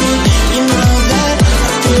love me, you know that,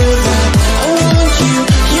 I feel that. I want you,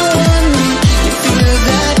 you want me, you feel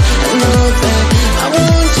that, I know that. I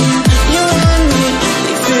want you, you want me,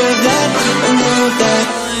 you feel that, I know that.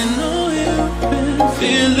 I know you've been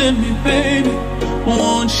feeling me, baby.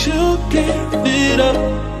 Won't you give it up?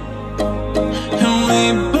 And we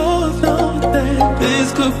both know that this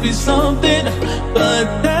could be something, but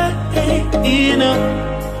that ain't enough.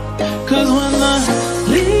 Cause when the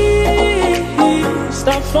leaves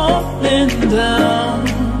start falling down,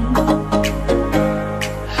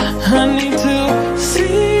 I need to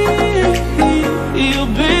see you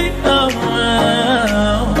be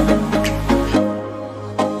around.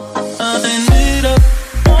 I need a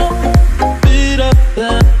bit of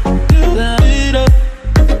that, bit of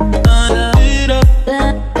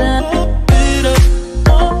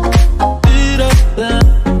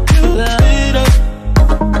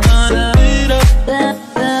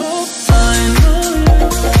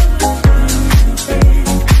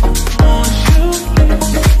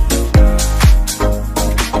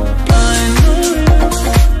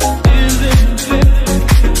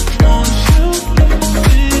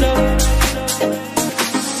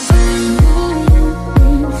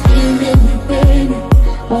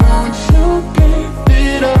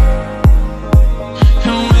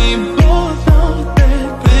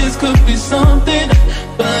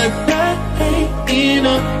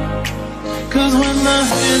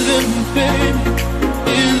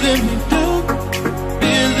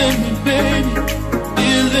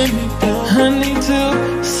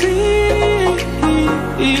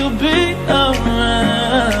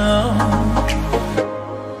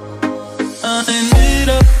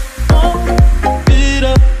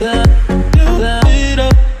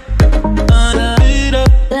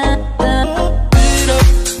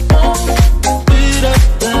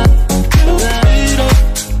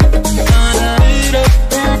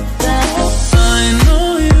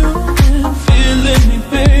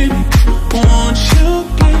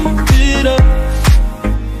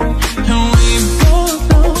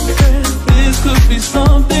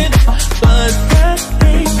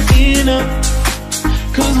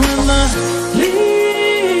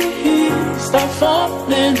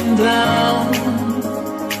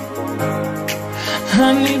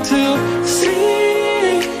I need to see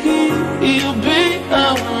you be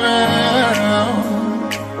around.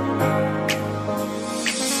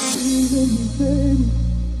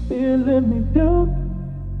 feeling me down,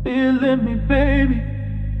 feeling me, baby,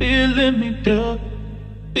 feeling me down,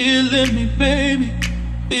 feeling me, baby,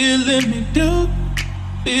 feeling me down,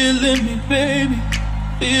 feeling me, baby,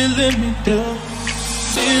 feeling me down,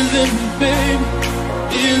 feeling me, baby,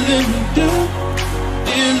 feeling me down,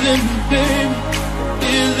 feeling me, baby,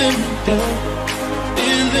 feeling me down,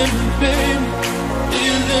 feeling me, baby,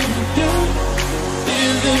 feeling me down,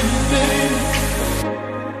 feeling me, baby.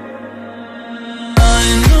 I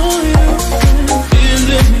know you've been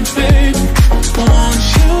feeling me, baby. Won't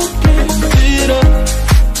you give it up?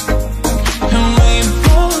 And we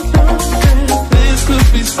both know that this could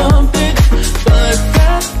be something, but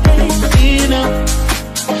that ain't enough.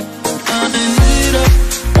 I need up,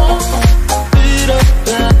 beat up,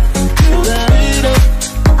 that, beat up.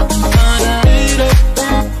 I beat up,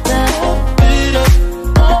 beat up,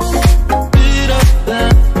 beat up,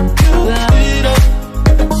 that, beat up.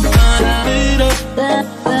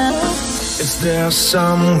 Is there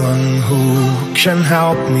someone who can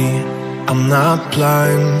help me? I'm not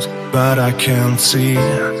blind, but I can't see.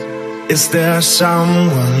 Is there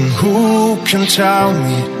someone who can tell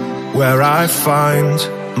me where I find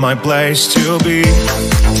my place to be?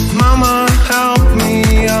 Mama, help me,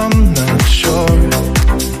 I'm not sure.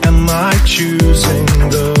 Am I choosing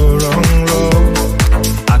the wrong road?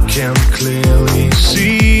 I can't clearly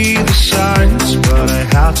see the signs, but I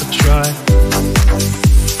have to try.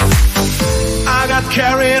 I got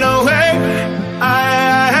carried away,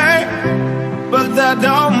 but that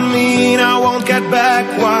don't mean I won't get back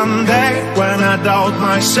one day. When I doubt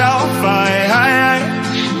myself, I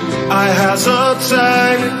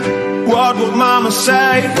hesitate. What would mama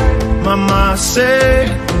say? Mama say,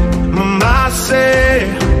 mama say,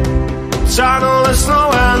 time to listen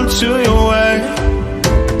when to your way.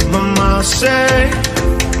 Mama say,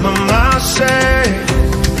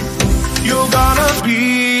 you're gonna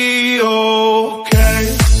be okay.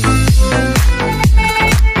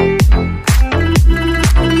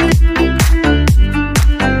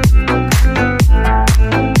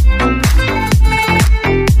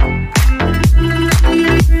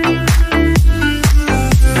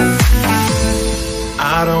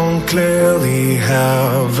 I don't clearly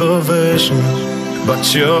have a vision,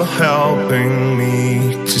 but you're helping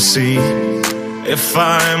me to see. If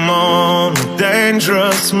I'm on a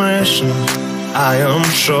dangerous mission, I am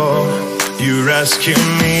sure you rescue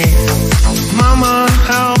me. Mama,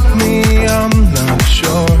 help me, I'm not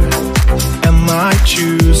sure. Am I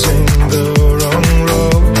choosing the wrong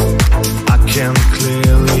road? I can't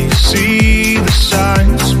clearly see the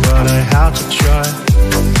signs, but I have to try.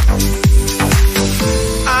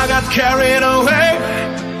 I got carried away,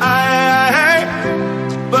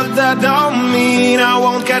 but that don't mean I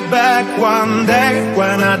won't get back one day.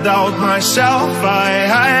 When I doubt myself, I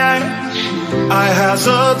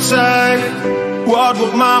hesitate. What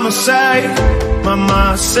would mama say?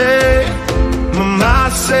 Mama say,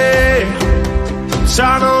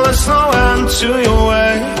 time to listen when to your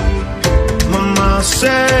way. Mama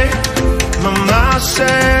say,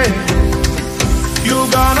 you're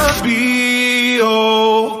gonna be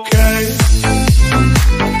okay.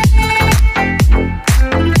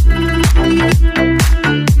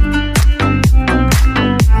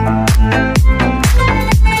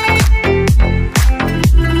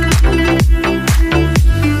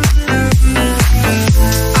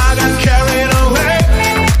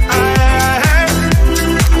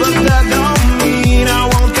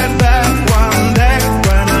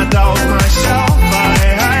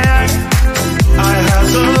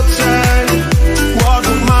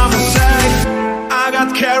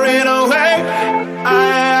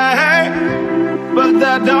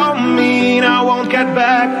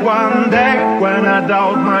 One day when I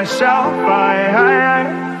doubt myself, I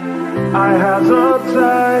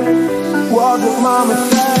hesitate. What would mama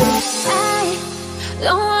say? I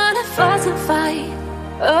don't wanna fuss and fight.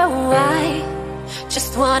 Oh, I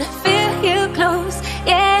just wanna feel you close.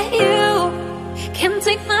 Yeah, you can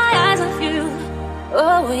take my eyes off you.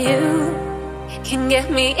 Oh, you can get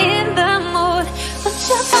me in the mood. Put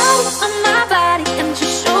your body on my body and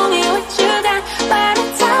just show me what you got. By the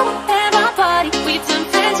time we have our party, we turn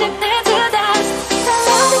friendship into dust. So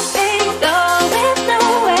love it, baby, going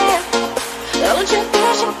nowhere. Don't you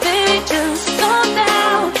push it, baby, just slow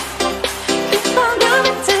down. Keep on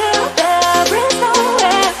moving till there is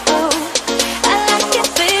nowhere. Oh, I like it,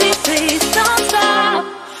 baby, please don't stop.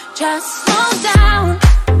 Just slow down.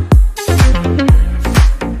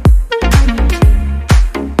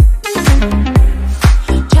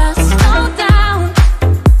 Just slow down.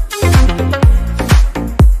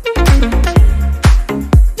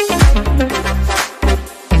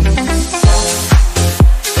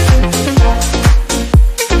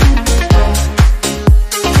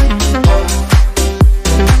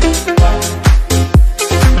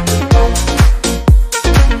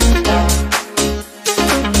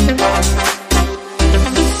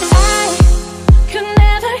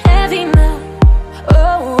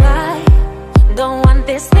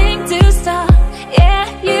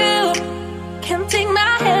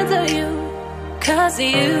 because of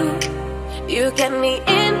you. You get me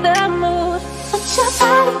in the mood. Put your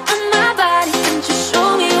body on my body and just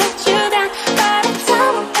show me what you got. By the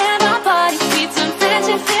time we're in my party, we turn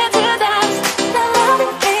friendship into dance. The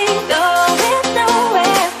loving ain't going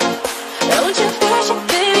nowhere. Don't you push it,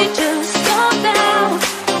 baby, just calm down.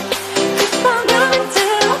 Keep on going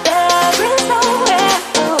till there is nowhere.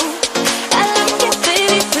 Oh, I like it,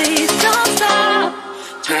 baby, please don't stop.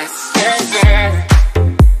 Just stand there.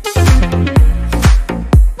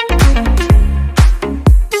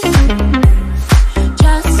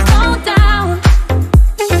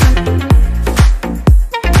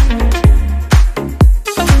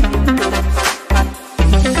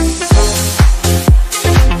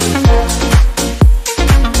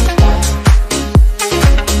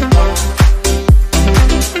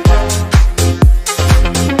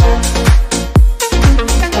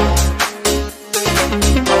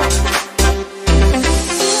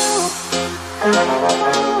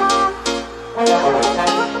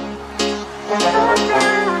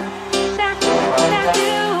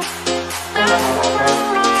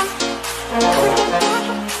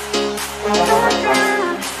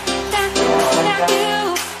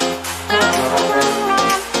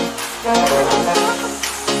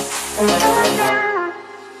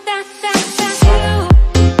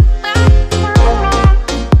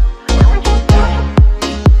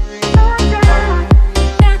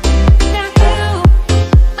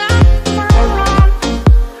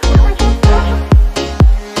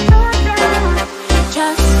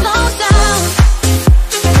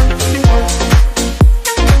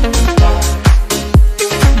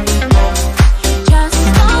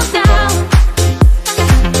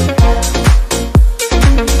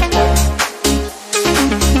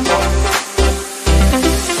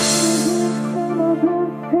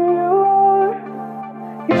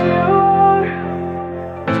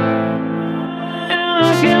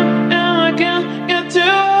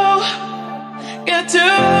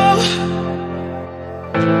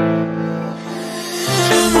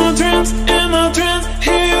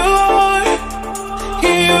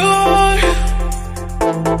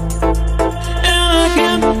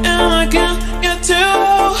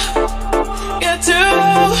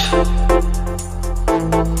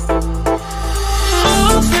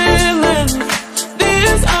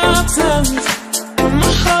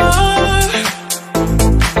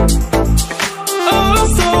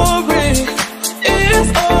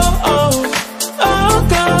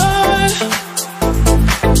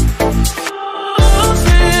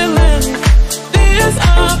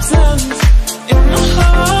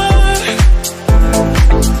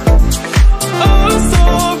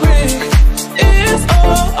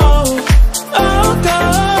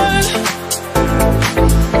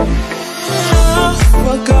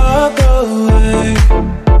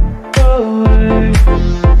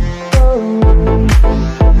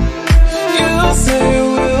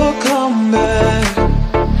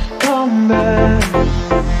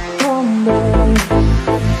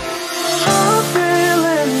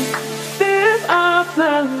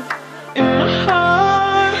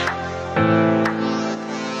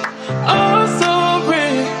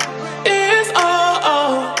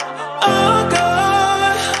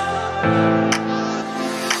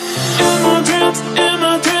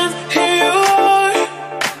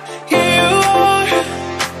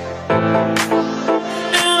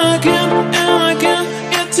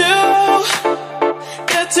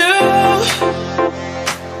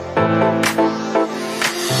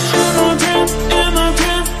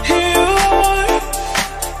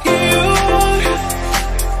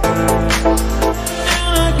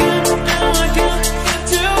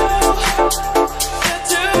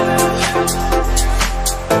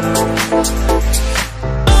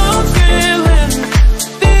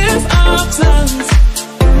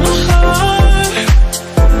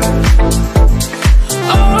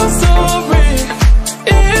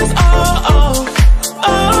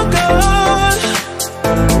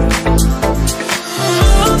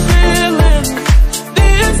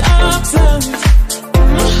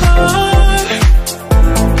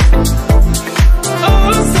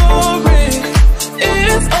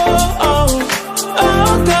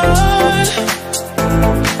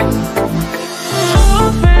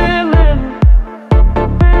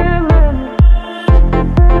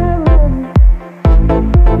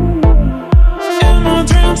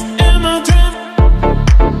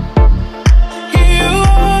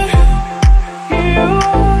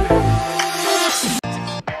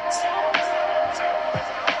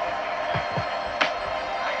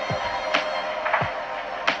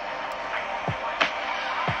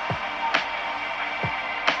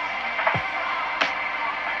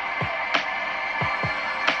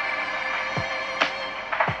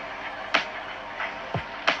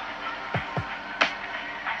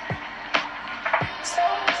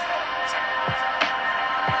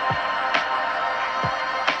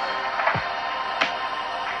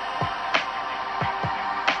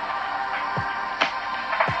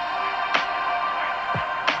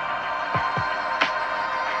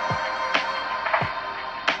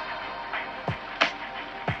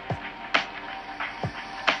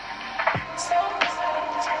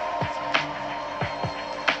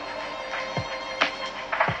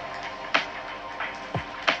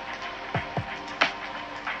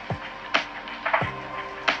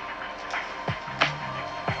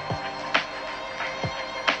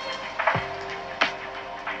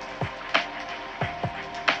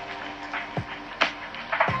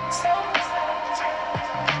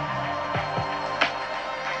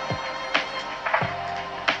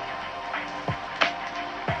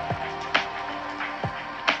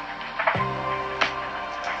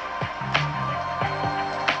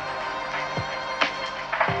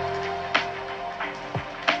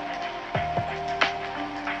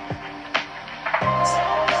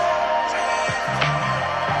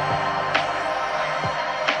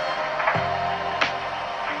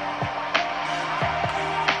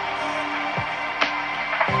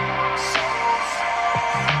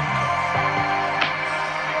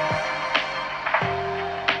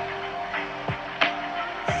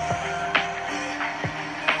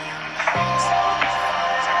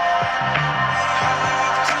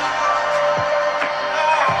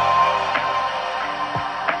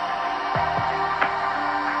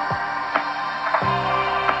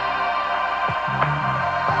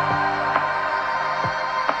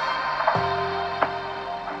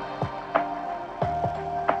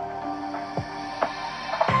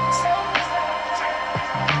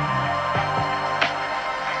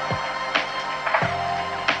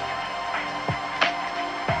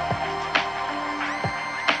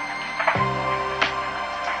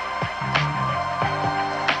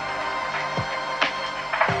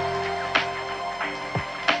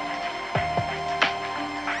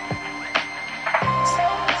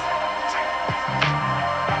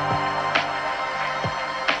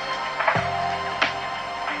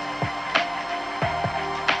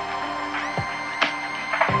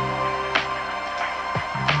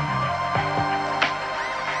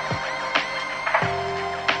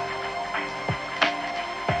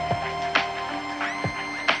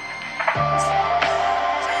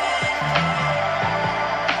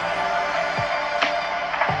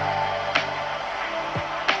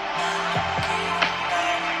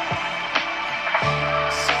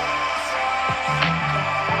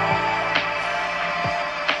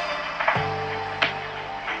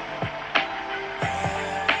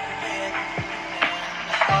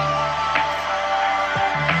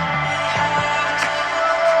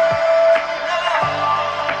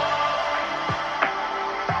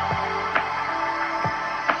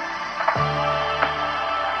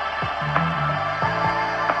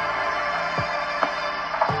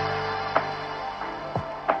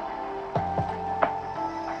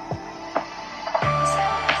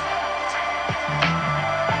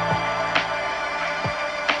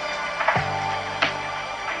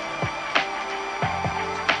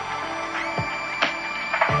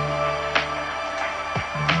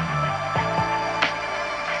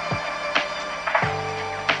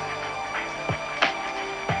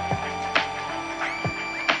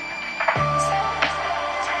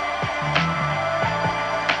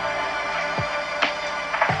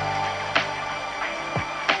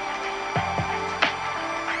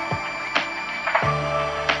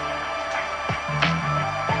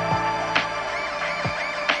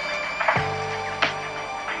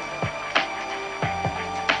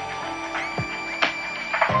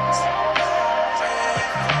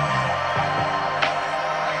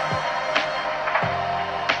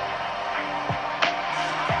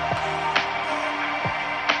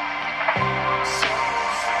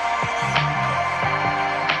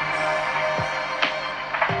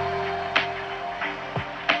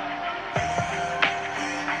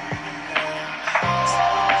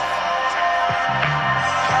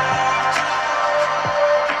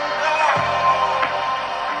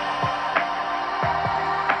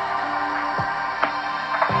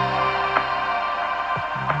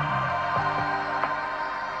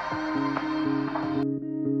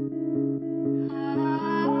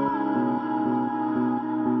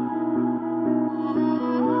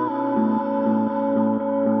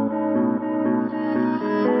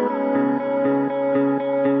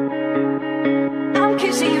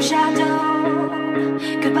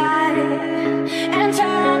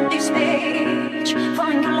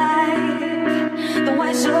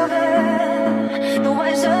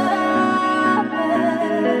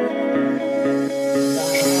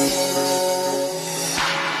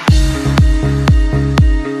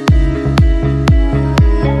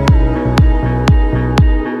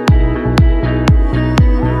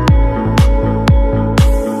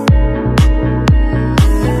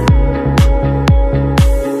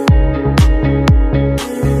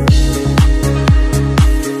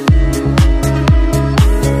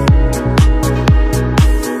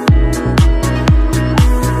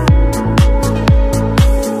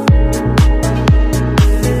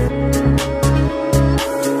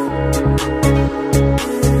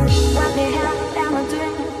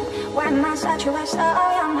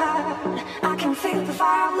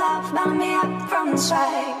 love bound me up from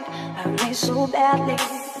inside. Hurt me so badly.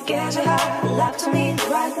 Guess I had love to me the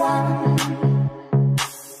right one.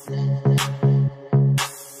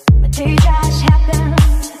 But it just happened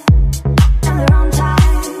at the wrong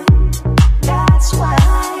time. That's why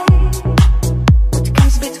what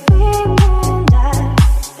comes between you and I.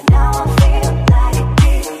 But now I feel like a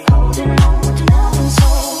kid holding on to nothing. So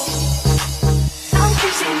I'm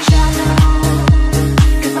kissing each other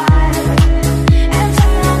goodbye and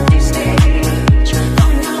turn on this stage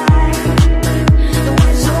from your life. The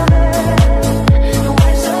way's over, the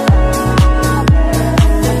way's over,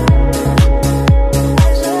 the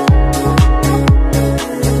way's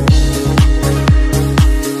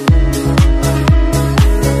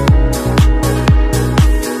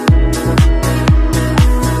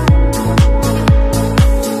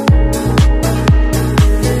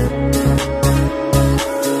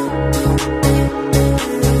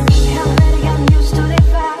I'm already getting used to the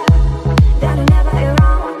fact that you're never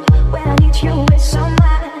around when I need you with so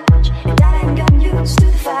much. And that I ain't gotten used to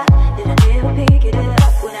the fact that I never pick it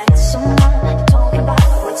up when I need someone to talk about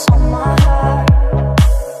what's on my heart.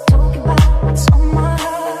 Talk about what's on my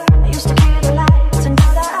heart. I used to kill the lights and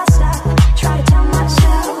now that I stop, try to tell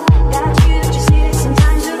myself that you just need it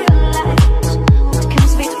sometimes to realize what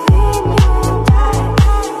comes between you and I.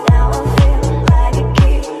 Now I feel like a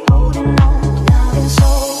kid holding on to nothing. So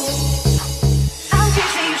I'm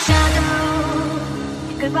kissing your shadow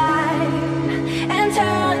goodbye and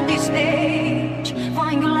turn this page.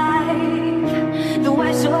 Find your life. The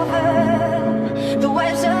way's over. The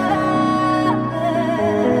way's over.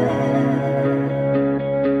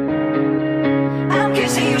 I'm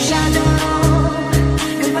kissing your shadow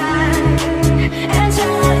goodbye and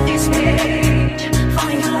turn this page.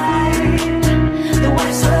 Find your life. The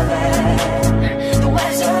way's over. The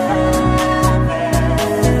way's over.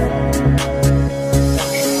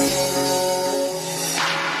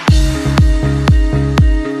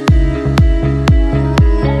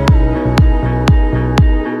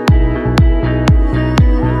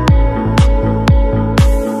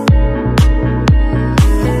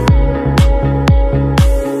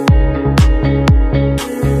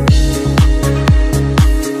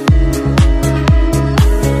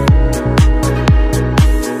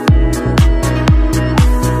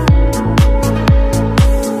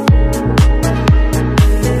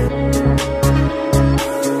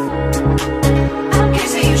 I'm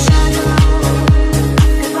kissing your shadow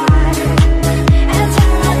goodbye and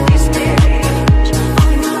turn this page.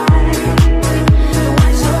 Find your life. The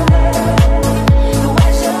way's over. The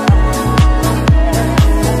way's over.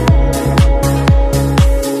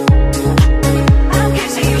 I'm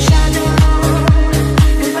kissing your shadow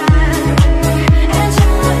goodbye and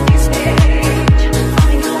turn this page.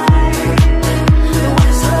 Find your life. The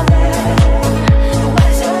way's over. The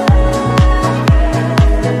way's over.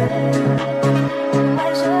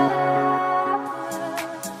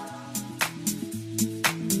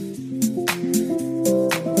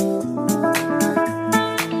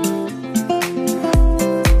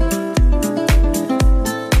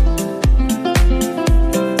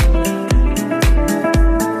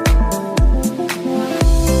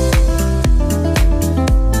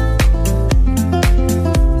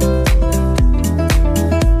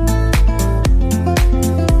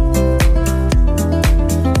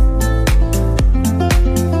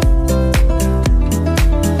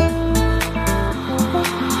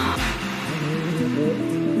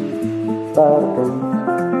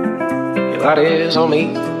 Your light is on me,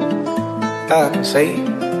 I can say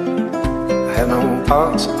I have no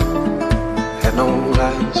parts, I have no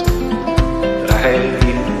lies, but I have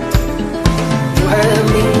you. You have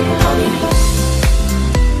me, honey.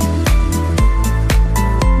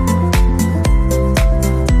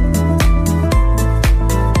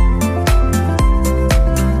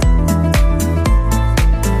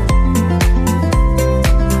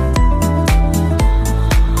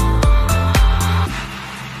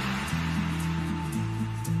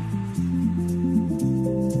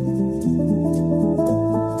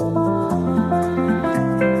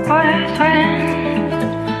 Always waiting,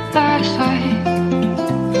 that is why.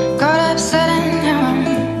 Got upset and now I'm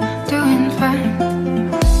doing fine.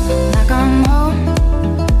 When I come home,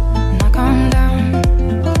 when I come down,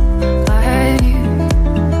 I had you,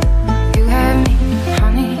 you had me,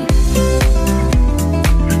 honey.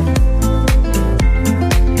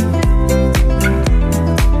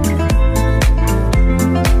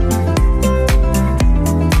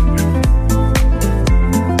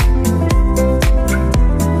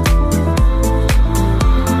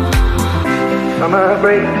 Summer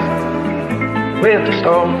breaks with the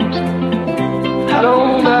storms. I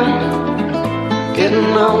don't mind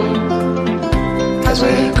getting on as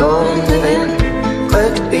we go living.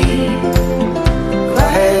 Glad to be. If I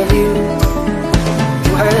have you,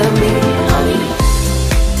 you have me, honey.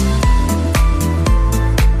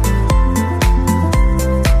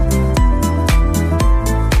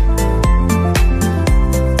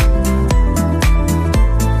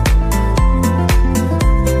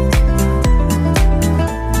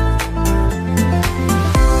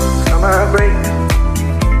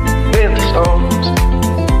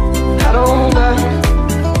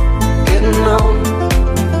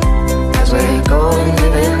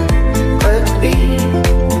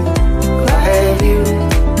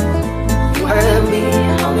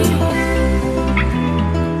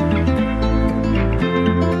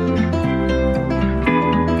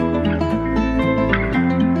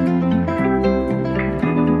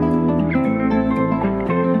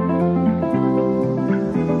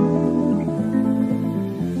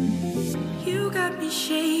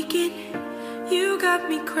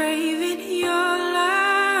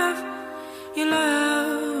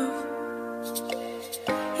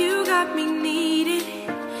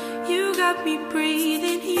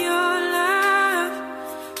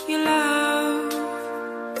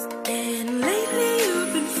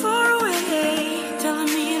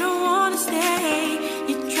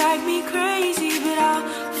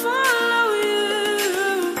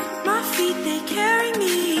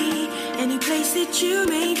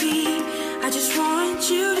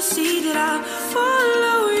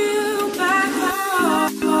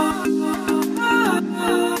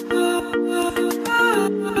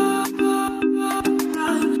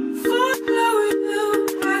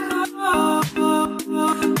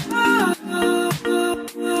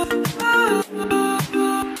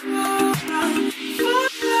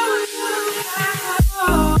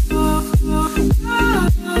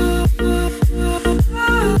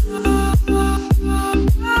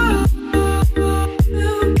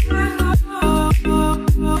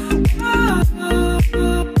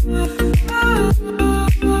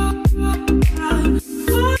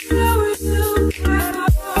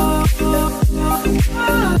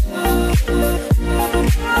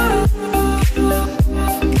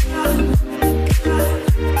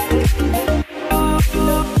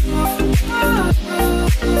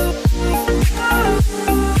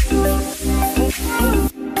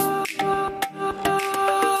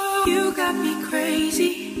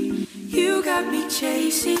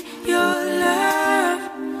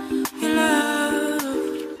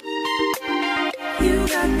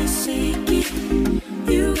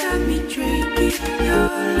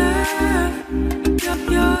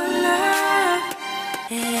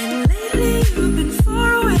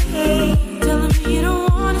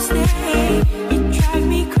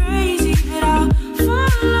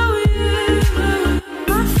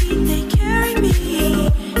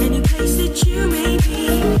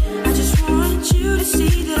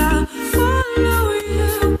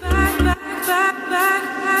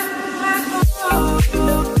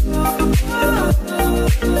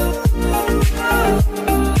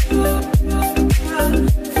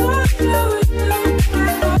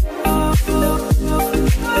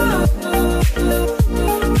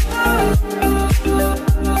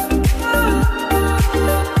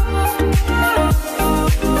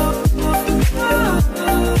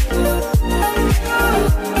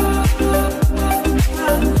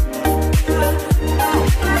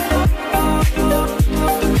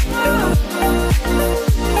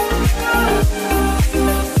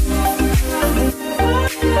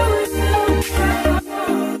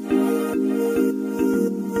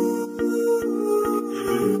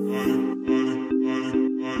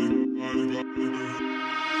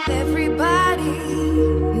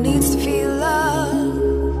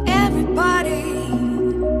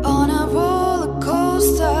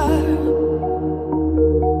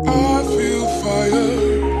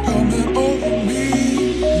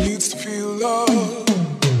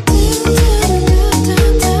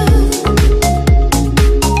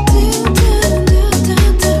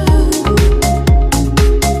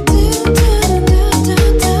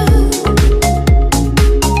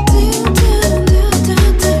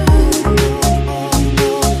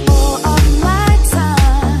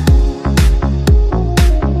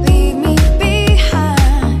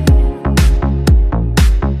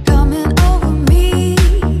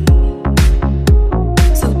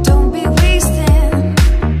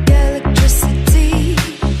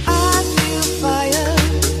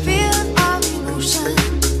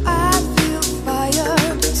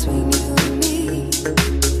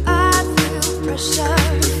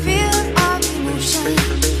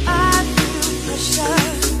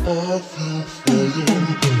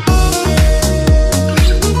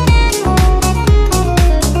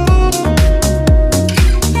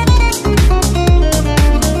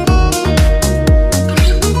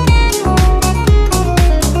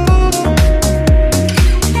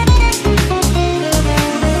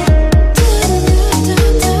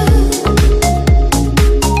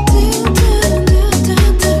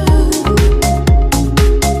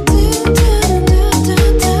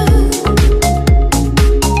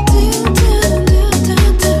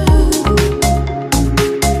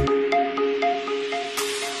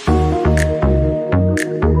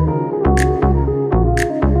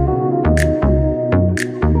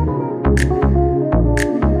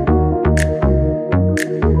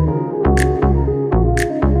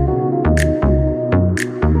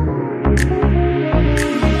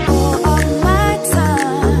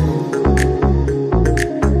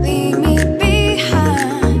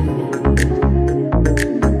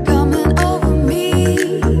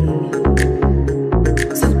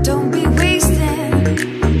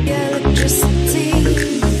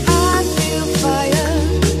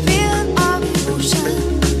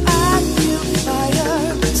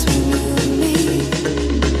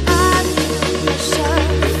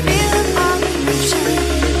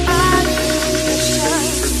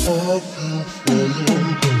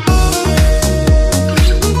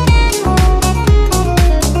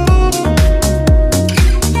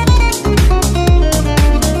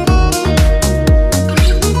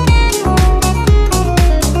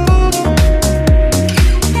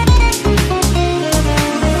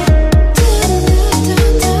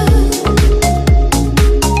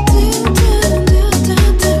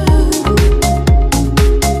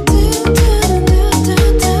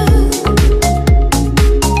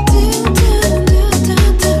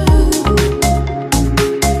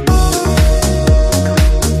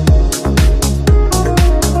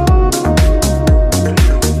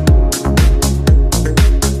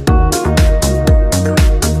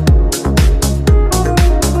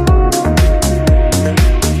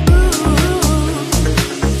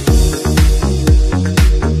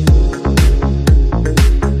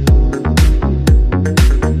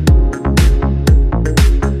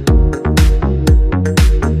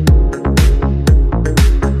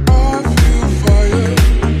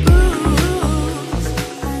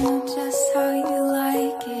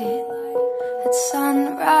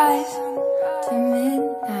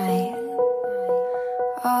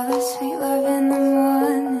 All the sweet love in the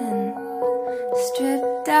morning,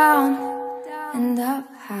 stripped down and up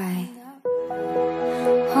high.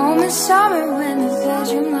 Home in summer when the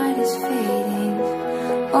bedroom light is fading.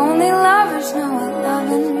 Only lovers know what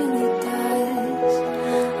loving really does.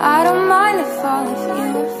 I don't mind to fall if you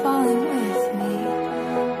were falling with me.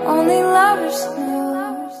 Only lovers know.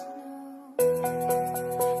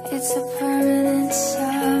 It's a permanent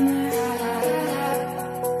summer.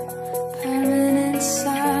 Permanent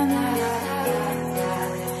summer.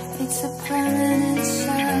 It's a permanent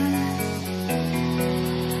summer.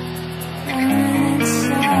 Permanent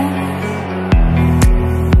summer.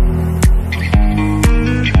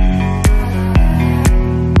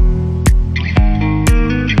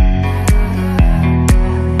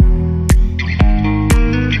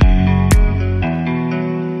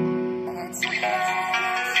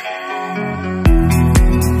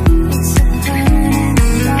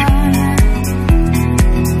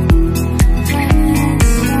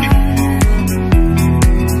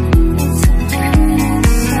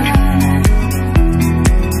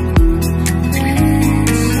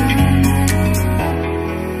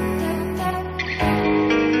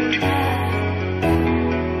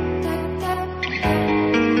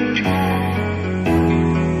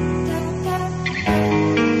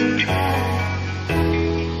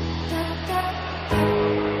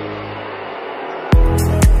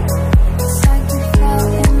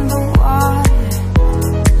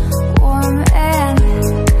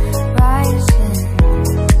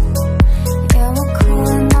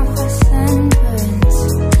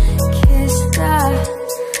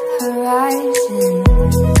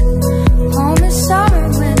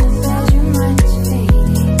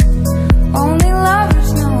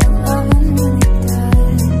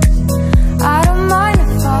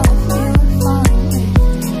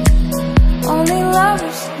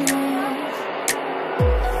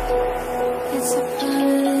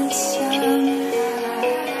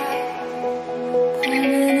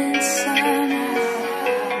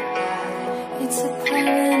 It's a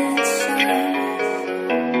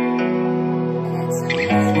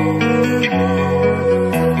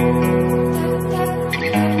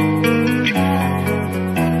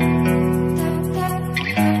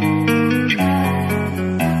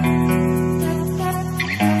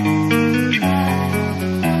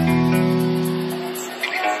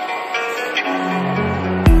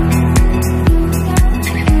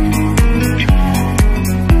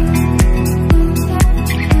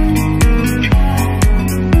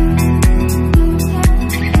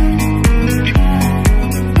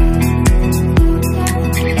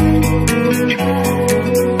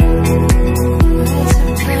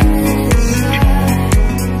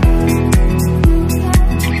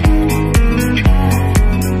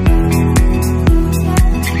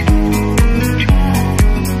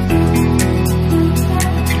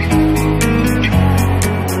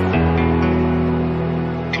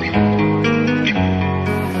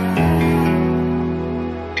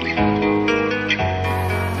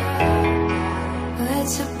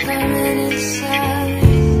permanent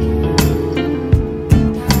summer.